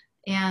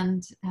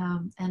and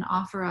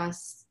offer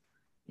us,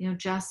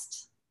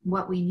 just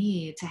what we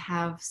need to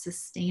have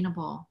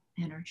sustainable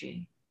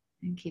energy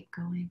and keep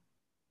going.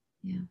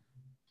 Yeah.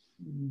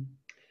 Mm-hmm.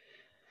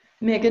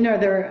 Megan, are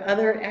there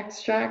other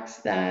extracts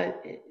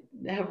that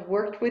have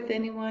worked with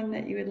anyone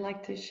that you would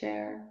like to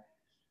share?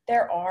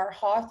 There are.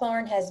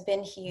 Hawthorn has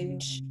been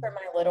huge for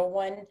my little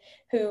one,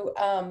 who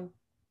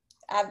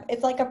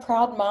it's like a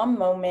proud mom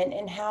moment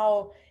in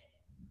how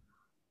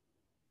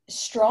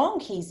strong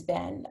he's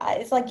been.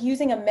 It's like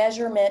using a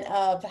measurement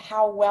of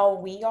how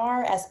well we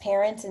are as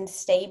parents and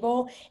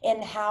stable,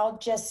 and how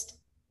just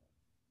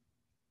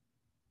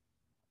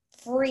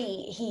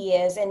free he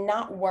is and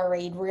not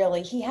worried,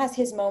 really. He has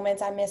his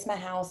moments. I miss my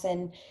house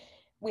and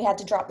we had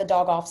to drop the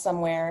dog off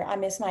somewhere. I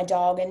miss my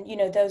dog, and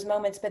those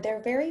moments, but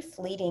they're very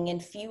fleeting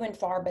and few and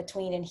far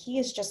between. And he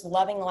is just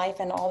loving life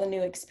and all the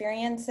new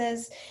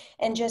experiences,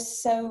 and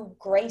just so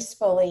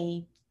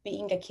gracefully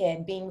being a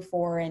kid, being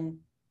 4 and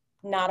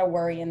not a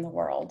worry in the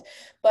world.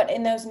 But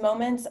in those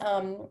moments,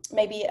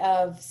 maybe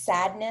of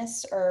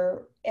sadness,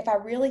 or if I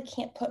really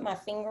can't put my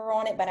finger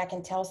on it, but I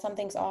can tell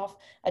something's off,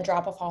 a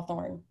drop of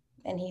hawthorn,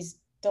 and he's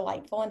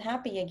delightful and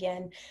happy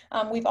again.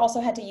 We've also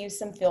had to use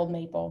some field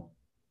maple.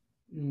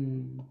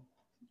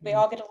 We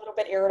all get a little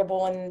bit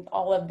irritable in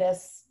all of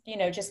this,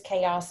 just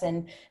chaos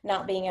and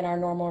not being in our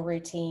normal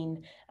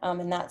routine.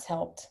 And that's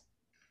helped.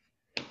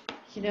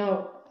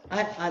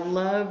 I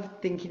love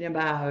thinking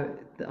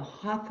about the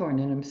hawthorn,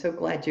 and I'm so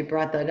glad you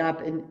brought that up.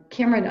 And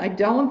Cameron, I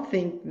don't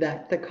think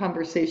that the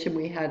conversation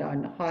we had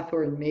on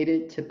hawthorn made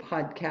it to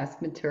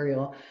podcast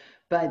material,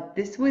 but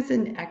this was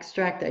an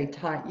extract I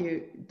talked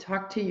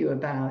to you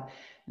about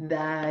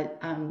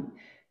that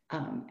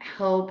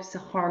helps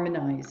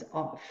harmonize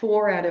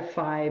 4 out of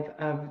 5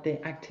 of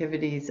the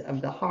activities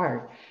of the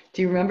heart.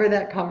 Do you remember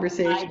that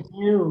conversation? I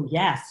do,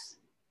 yes.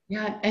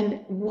 Yeah,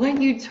 and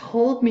what you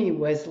told me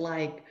was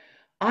like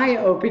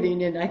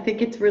eye-opening, and I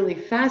think it's really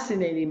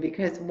fascinating,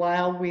 because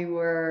while we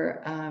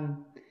were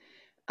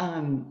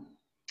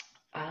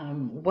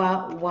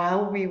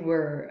while we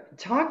were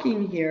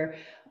talking here,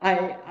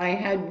 I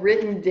had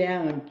written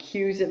down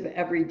cues of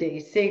everyday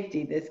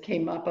safety. This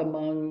came up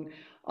among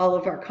all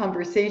of our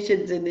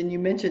conversations, and then you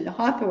mentioned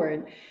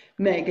hawthorn,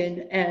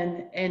 Megan,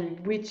 and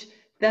which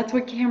that's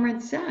what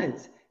Cameron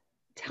says.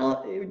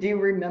 Do you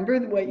remember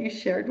what you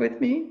shared with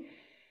me?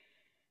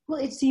 Well,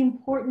 it's the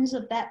importance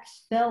of that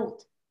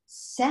felt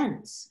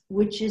sense,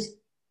 which is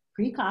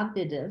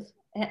precognitive,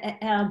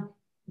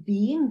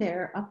 being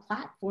there, a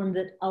platform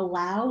that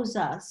allows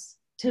us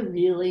to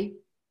really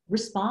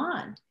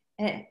respond.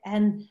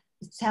 And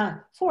it's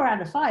 4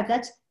 out of 5.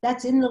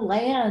 That's in the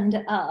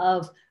land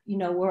of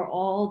where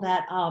all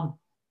that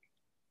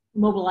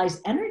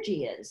mobilized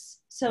energy is.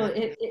 So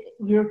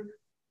you're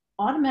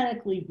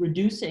automatically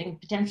reducing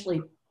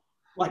potentially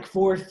like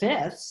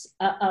 4/5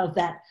 of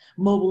that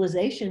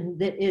mobilization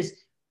that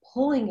is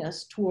pulling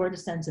us toward a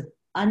sense of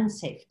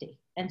unsafety.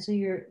 And so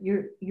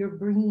you're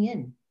bringing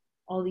in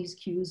all these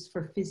cues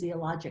for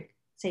physiologic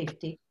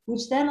safety,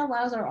 which then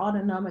allows our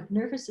autonomic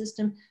nervous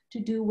system to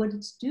do what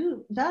it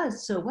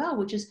does so well,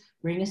 which is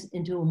bring us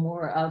into a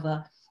more of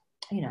a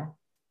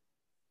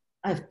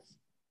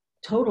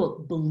total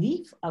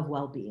belief of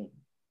well-being,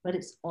 but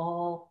it's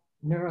all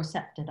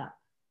neurocepted up.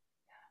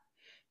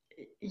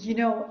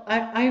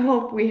 I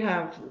hope we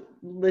have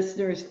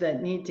listeners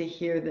that need to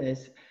hear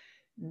this.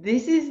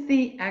 This is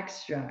the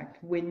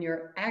extract when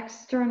your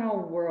external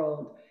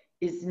world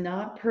is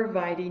not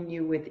providing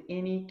you with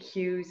any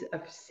cues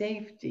of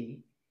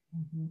safety.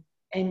 Mm-hmm.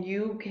 And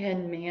you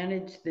can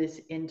manage this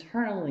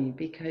internally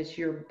because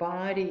your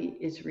body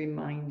is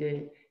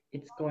reminded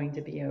it's going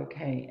to be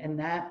okay. And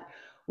that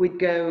would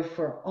go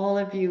for all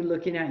of you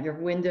looking out your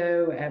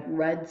window at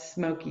red,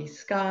 smoky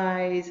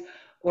skies,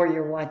 or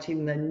you're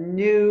watching the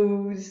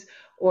news,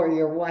 or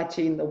you're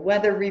watching the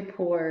weather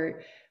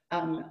report.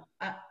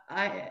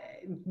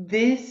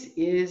 This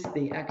is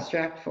the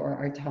extract for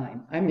our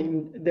time. I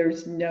mean,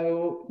 there's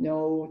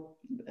no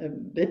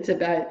bits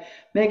about it.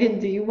 Megan,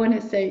 do you want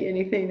to say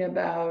anything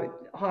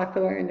about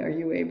Hawthorne? Are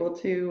you able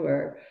to,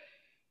 or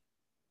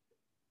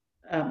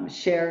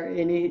share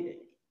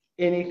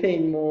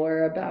anything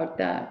more about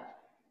that?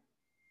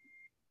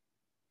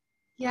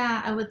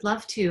 Yeah, I would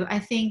love to. I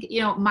think,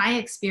 my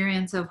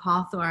experience of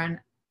Hawthorne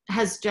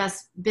has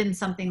just been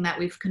something that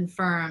we've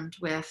confirmed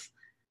with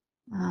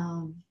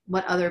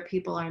what other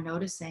people are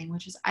noticing,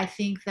 which is I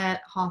think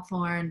that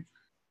Hawthorne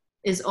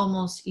is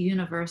almost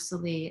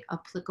universally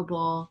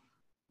applicable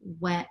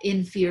when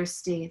in fear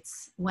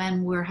states,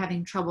 when we're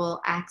having trouble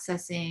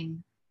accessing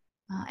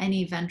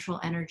any ventral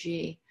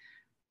energy.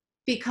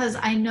 Because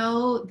I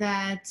know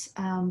that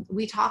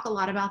we talk a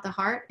lot about the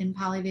heart in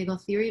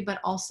polyvagal theory, but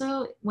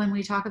also when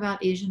we talk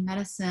about Asian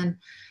medicine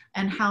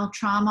and how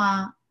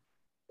trauma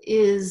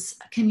is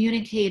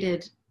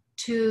communicated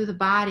to the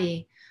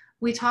body,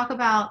 we talk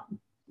about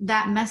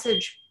that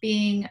message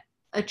being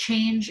a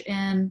change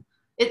in,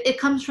 it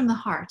comes from the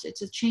heart.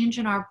 It's a change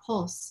in our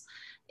pulse.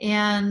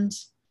 And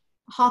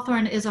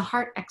Hawthorne is a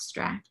heart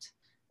extract.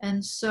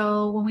 And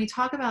so when we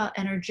talk about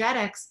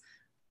energetics,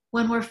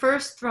 when we're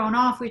first thrown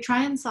off, we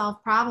try and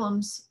solve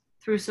problems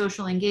through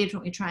social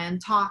engagement. We try and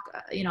talk,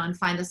 and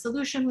find a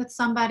solution with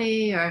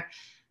somebody,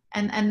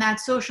 and that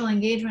social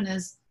engagement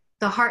is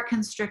the heart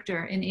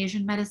constrictor in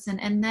Asian medicine.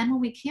 And then when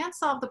we can't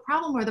solve the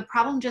problem, or the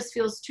problem just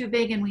feels too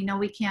big and we know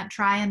we can't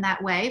try in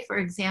that way, for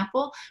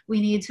example,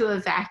 we need to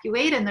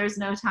evacuate and there's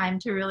no time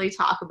to really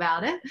talk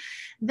about it,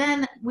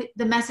 then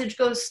the message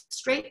goes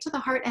straight to the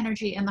heart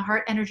energy, and the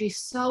heart energy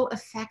so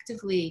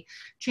effectively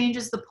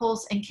changes the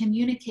pulse and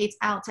communicates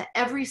out to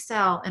every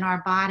cell in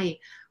our body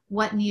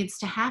what needs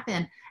to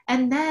happen.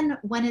 And then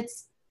when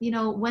it's,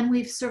 when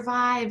we've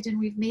survived and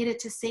we've made it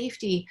to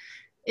safety,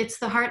 it's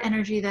the heart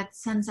energy that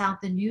sends out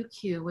the new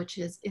cue, which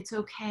is it's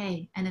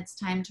okay and it's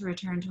time to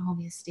return to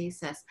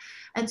homeostasis.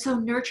 And so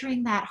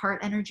nurturing that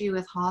heart energy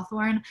with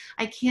Hawthorne,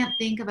 I can't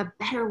think of a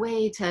better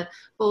way to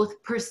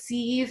both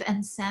perceive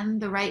and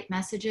send the right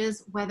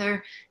messages,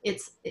 whether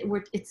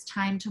it's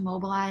time to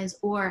mobilize,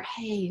 or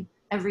hey,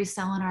 every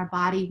cell in our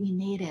body, we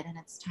made it and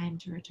it's time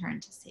to return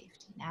to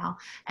safety now,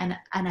 and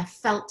a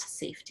felt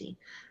safety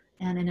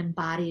and an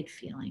embodied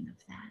feeling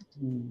of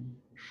that. Mm-hmm.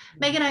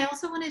 Megan, I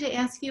also wanted to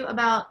ask you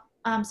about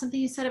something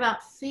you said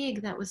about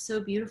fig that was so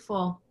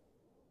beautiful.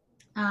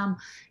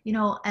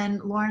 And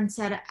Lauren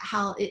said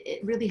how it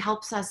really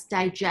helps us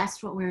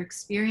digest what we're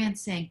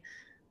experiencing.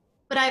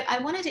 But I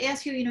wanted to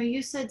ask you,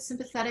 you said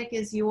sympathetic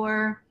is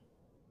your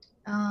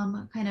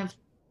kind of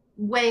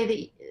way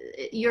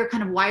that you're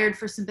kind of wired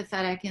for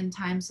sympathetic in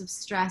times of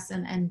stress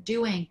and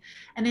doing.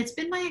 And it's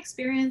been my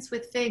experience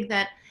with fig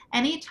that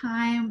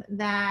anytime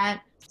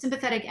that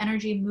sympathetic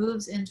energy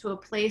moves into a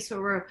place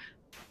where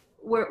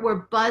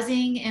we're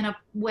buzzing in a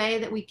way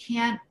that we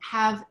can't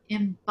have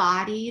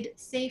embodied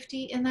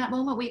safety in that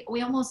moment.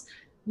 We almost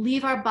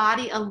leave our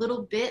body a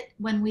little bit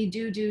when we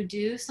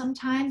do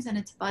sometimes, and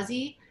it's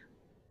buzzy.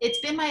 It's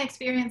been my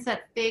experience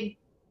that fig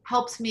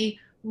helps me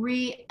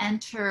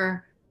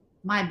re-enter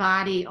my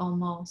body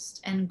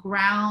almost, and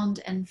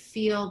ground and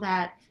feel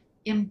that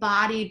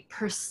embodied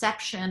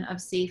perception of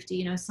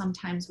safety.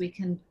 Sometimes we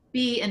can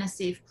be in a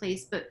safe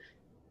place, but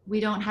we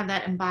don't have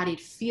that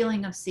embodied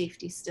feeling of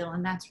safety still,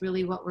 and that's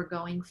really what we're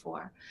going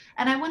for.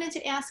 And I wanted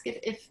to ask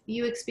if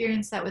you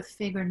experienced that with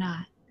fig or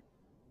not.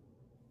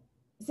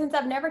 Since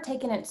I've never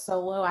taken it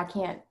solo, I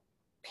can't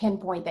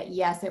pinpoint that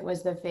yes, it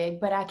was the fig,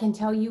 but I can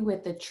tell you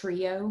with the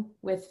trio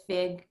with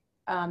fig,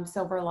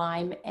 silver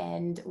lime,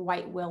 and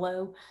white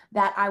willow,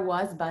 that I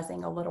was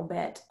buzzing a little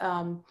bit,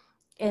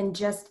 and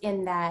just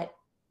in that,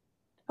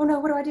 oh no,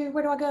 what do I do?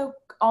 Where do I go?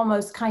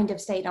 Almost kind of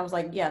state. And I was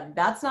like, yeah,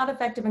 that's not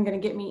effective and going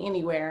to get me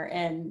anywhere.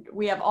 And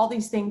we have all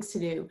these things to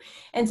do.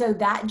 And so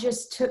that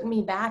just took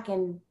me back.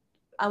 And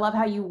I love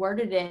how you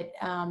worded it,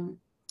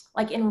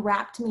 like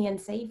enwrapped me in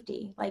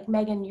safety. Like,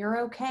 Megan, you're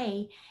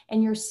okay.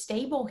 And you're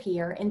stable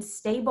here, and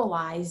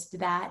stabilized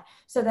that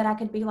so that I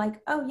could be like,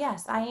 oh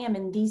yes, I am.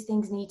 And these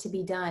things need to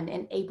be done,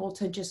 and able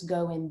to just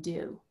go and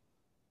do.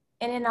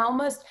 And in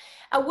almost,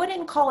 I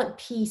wouldn't call it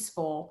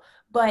peaceful,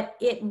 but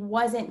it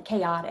wasn't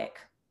chaotic.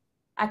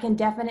 I can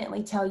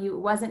definitely tell you it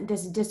wasn't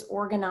this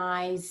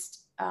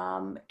disorganized,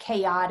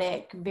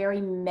 chaotic, very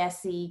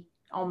messy,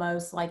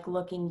 almost like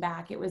looking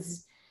back. It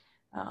was,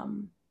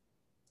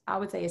 I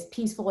would say, as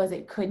peaceful as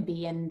it could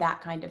be in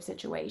that kind of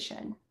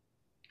situation.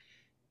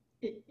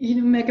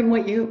 Megan,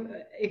 what you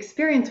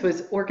experienced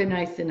was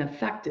organized and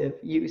effective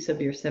use of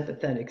your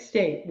sympathetic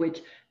state,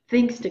 which,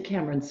 thanks to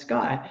Cameron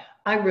Scott,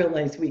 I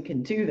realized we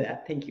can do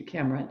that. Thank you,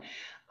 Cameron.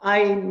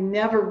 I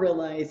never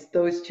realized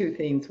those two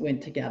things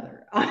went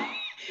together.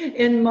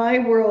 In my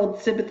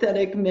world,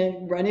 sympathetic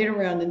meant running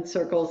around in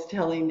circles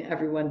telling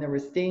everyone there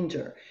was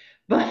danger.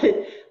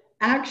 But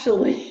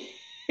actually,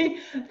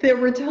 there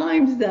were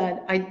times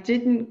that I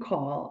didn't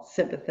call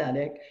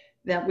sympathetic.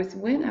 That was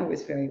when I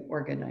was very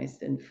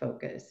organized and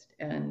focused.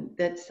 And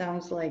that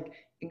sounds like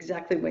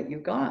exactly what you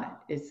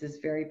got. It's this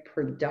very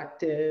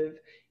productive,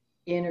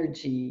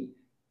 energy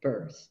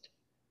burst.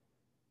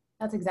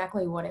 That's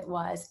exactly what it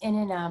was. And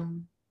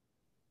in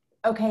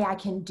okay, I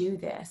can do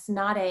this,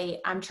 not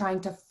I'm trying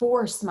to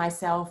force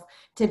myself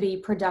to be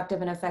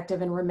productive and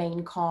effective and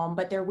remain calm,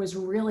 but there was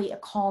really a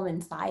calm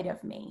inside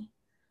of me.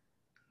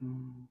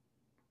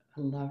 I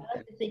love I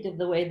like it. to think of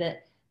the way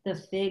that the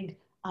fig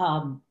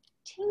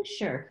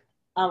tincture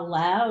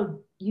allowed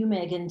you,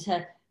 Megan,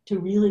 to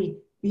really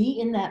be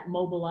in that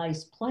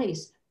mobilized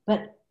place,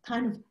 but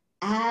kind of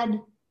add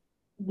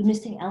the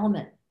missing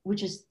element,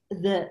 which is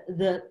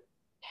the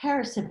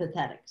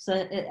parasympathetic.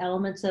 So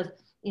elements of,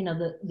 you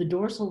know, the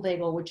dorsal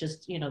vagal, which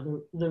is, you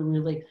know, the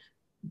really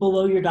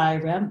below your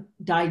diaphragm,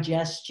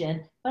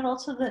 digestion, but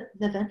also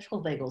the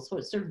ventral vagal. So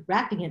it's sort of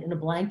wrapping it in a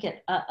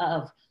blanket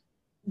of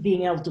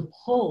being able to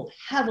pull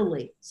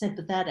heavily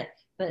sympathetic,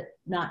 but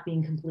not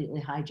being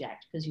completely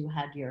hijacked because you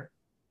had your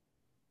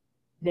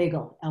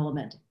vagal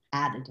element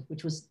added,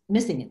 which was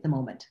missing at the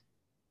moment.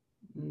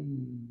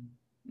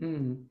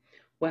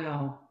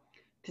 Wow.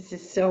 This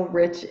is so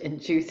rich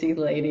and juicy,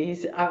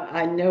 ladies.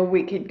 I know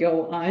we could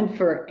go on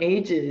for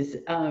ages.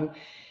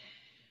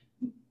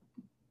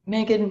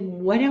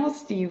 Megan, what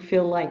else do you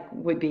feel like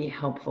would be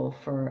helpful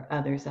for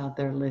others out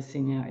there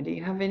listening out? Do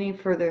you have any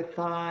further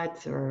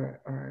thoughts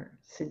or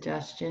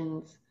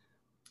suggestions?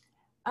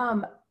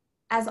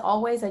 As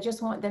always, I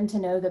just want them to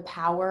know the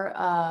power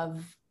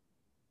of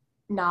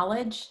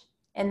knowledge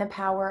and the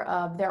power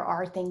of there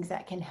are things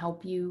that can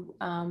help you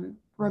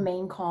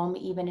remain calm,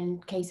 even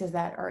in cases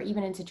that, or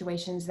even in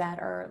situations that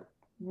are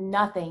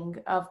nothing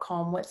of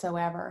calm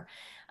whatsoever.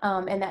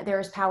 And that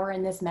there is power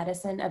in this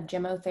medicine of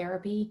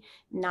gemmotherapy,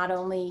 not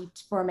only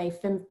from a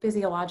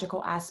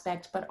physiological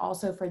aspect, but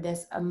also for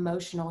this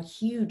emotional,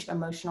 huge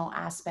emotional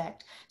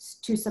aspect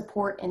to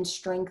support and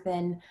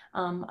strengthen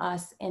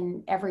us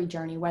in every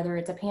journey, whether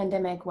it's a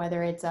pandemic,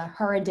 whether it's a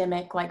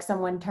hurridemic, like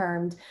someone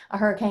termed a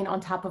hurricane on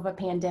top of a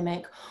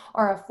pandemic,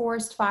 or a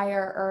forest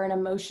fire, or an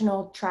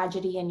emotional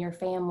tragedy in your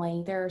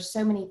family. There are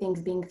so many things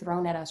being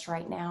thrown at us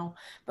right now,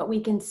 but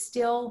we can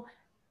still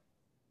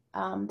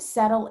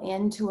settle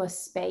into a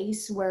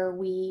space where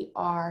we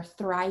are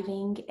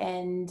thriving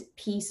and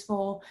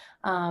peaceful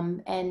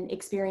and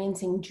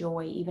experiencing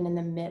joy, even in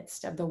the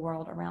midst of the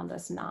world around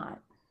us not.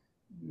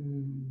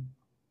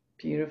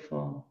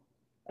 Beautiful.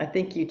 I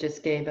think you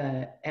just gave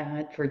an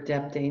ad for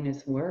Deb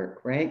Dana's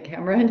work, right,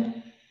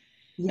 Cameron?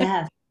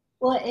 Yes.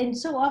 Well, and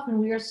so often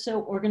we are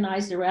so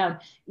organized around,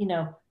 you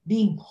know,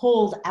 being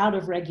pulled out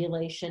of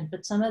regulation,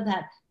 but some of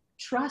that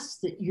trust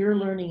that you're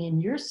learning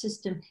in your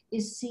system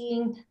is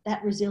seeing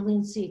that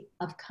resiliency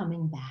of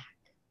coming back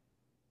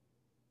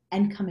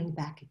and coming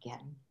back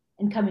again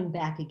and coming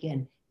back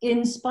again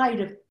in spite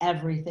of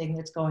everything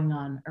that's going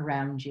on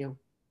around you.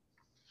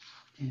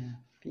 Yeah,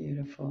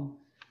 beautiful.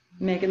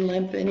 Megan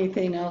Limp,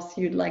 anything else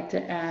you'd like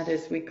to add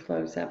as we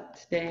close up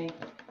today?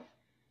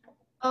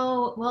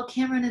 Oh, well,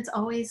 Cameron, it's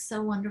always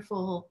so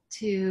wonderful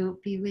to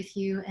be with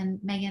you.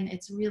 And Megan,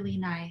 it's really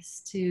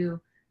nice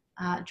to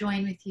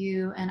join with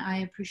you. And I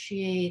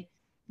appreciate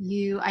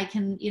you. I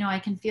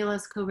can feel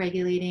us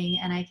co-regulating,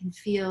 and I can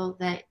feel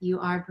that you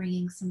are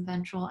bringing some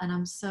ventral. And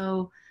I'm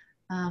so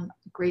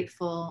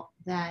grateful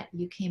that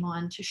you came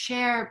on to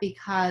share,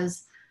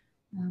 because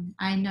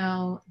I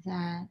know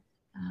that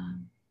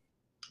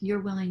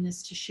your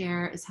willingness to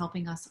share is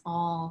helping us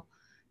all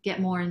get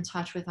more in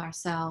touch with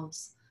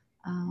ourselves.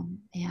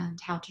 And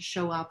how to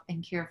show up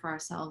and care for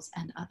ourselves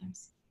and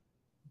others.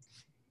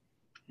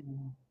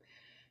 Yeah.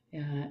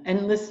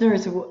 And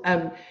listeners,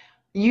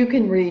 you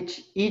can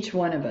reach each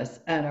one of us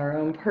at our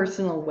own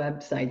personal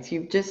websites.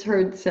 You've just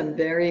heard some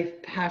very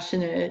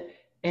passionate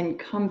and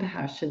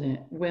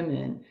compassionate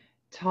women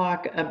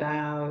talk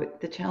about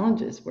the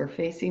challenges we're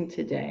facing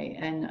today.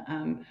 And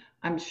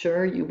I'm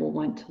sure you will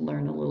want to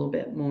learn a little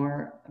bit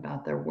more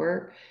about their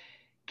work.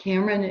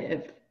 Cameron,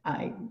 if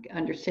I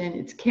understand,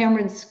 it's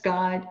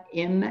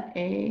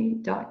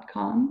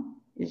CameronScottMA.com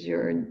is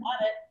your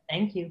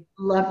Thank you.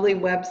 lovely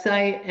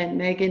website. And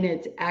Megan,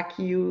 it's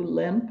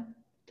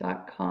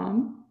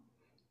AcuLimp.com.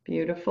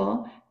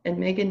 Beautiful. And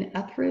Megan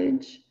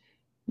Etheridge,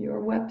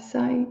 your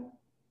website?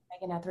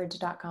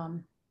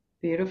 MeganEtheridge.com.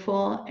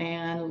 Beautiful.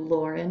 And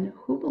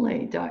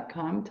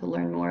LaurenHubile.com to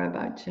learn more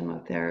about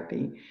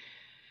gemmotherapy.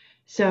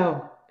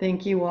 So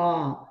thank you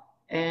all.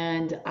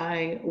 And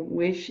I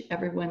wish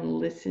everyone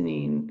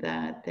listening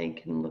that they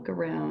can look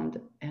around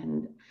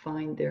and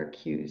find their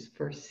cues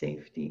for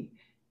safety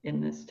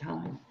in this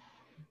time.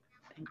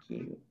 Thank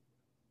you.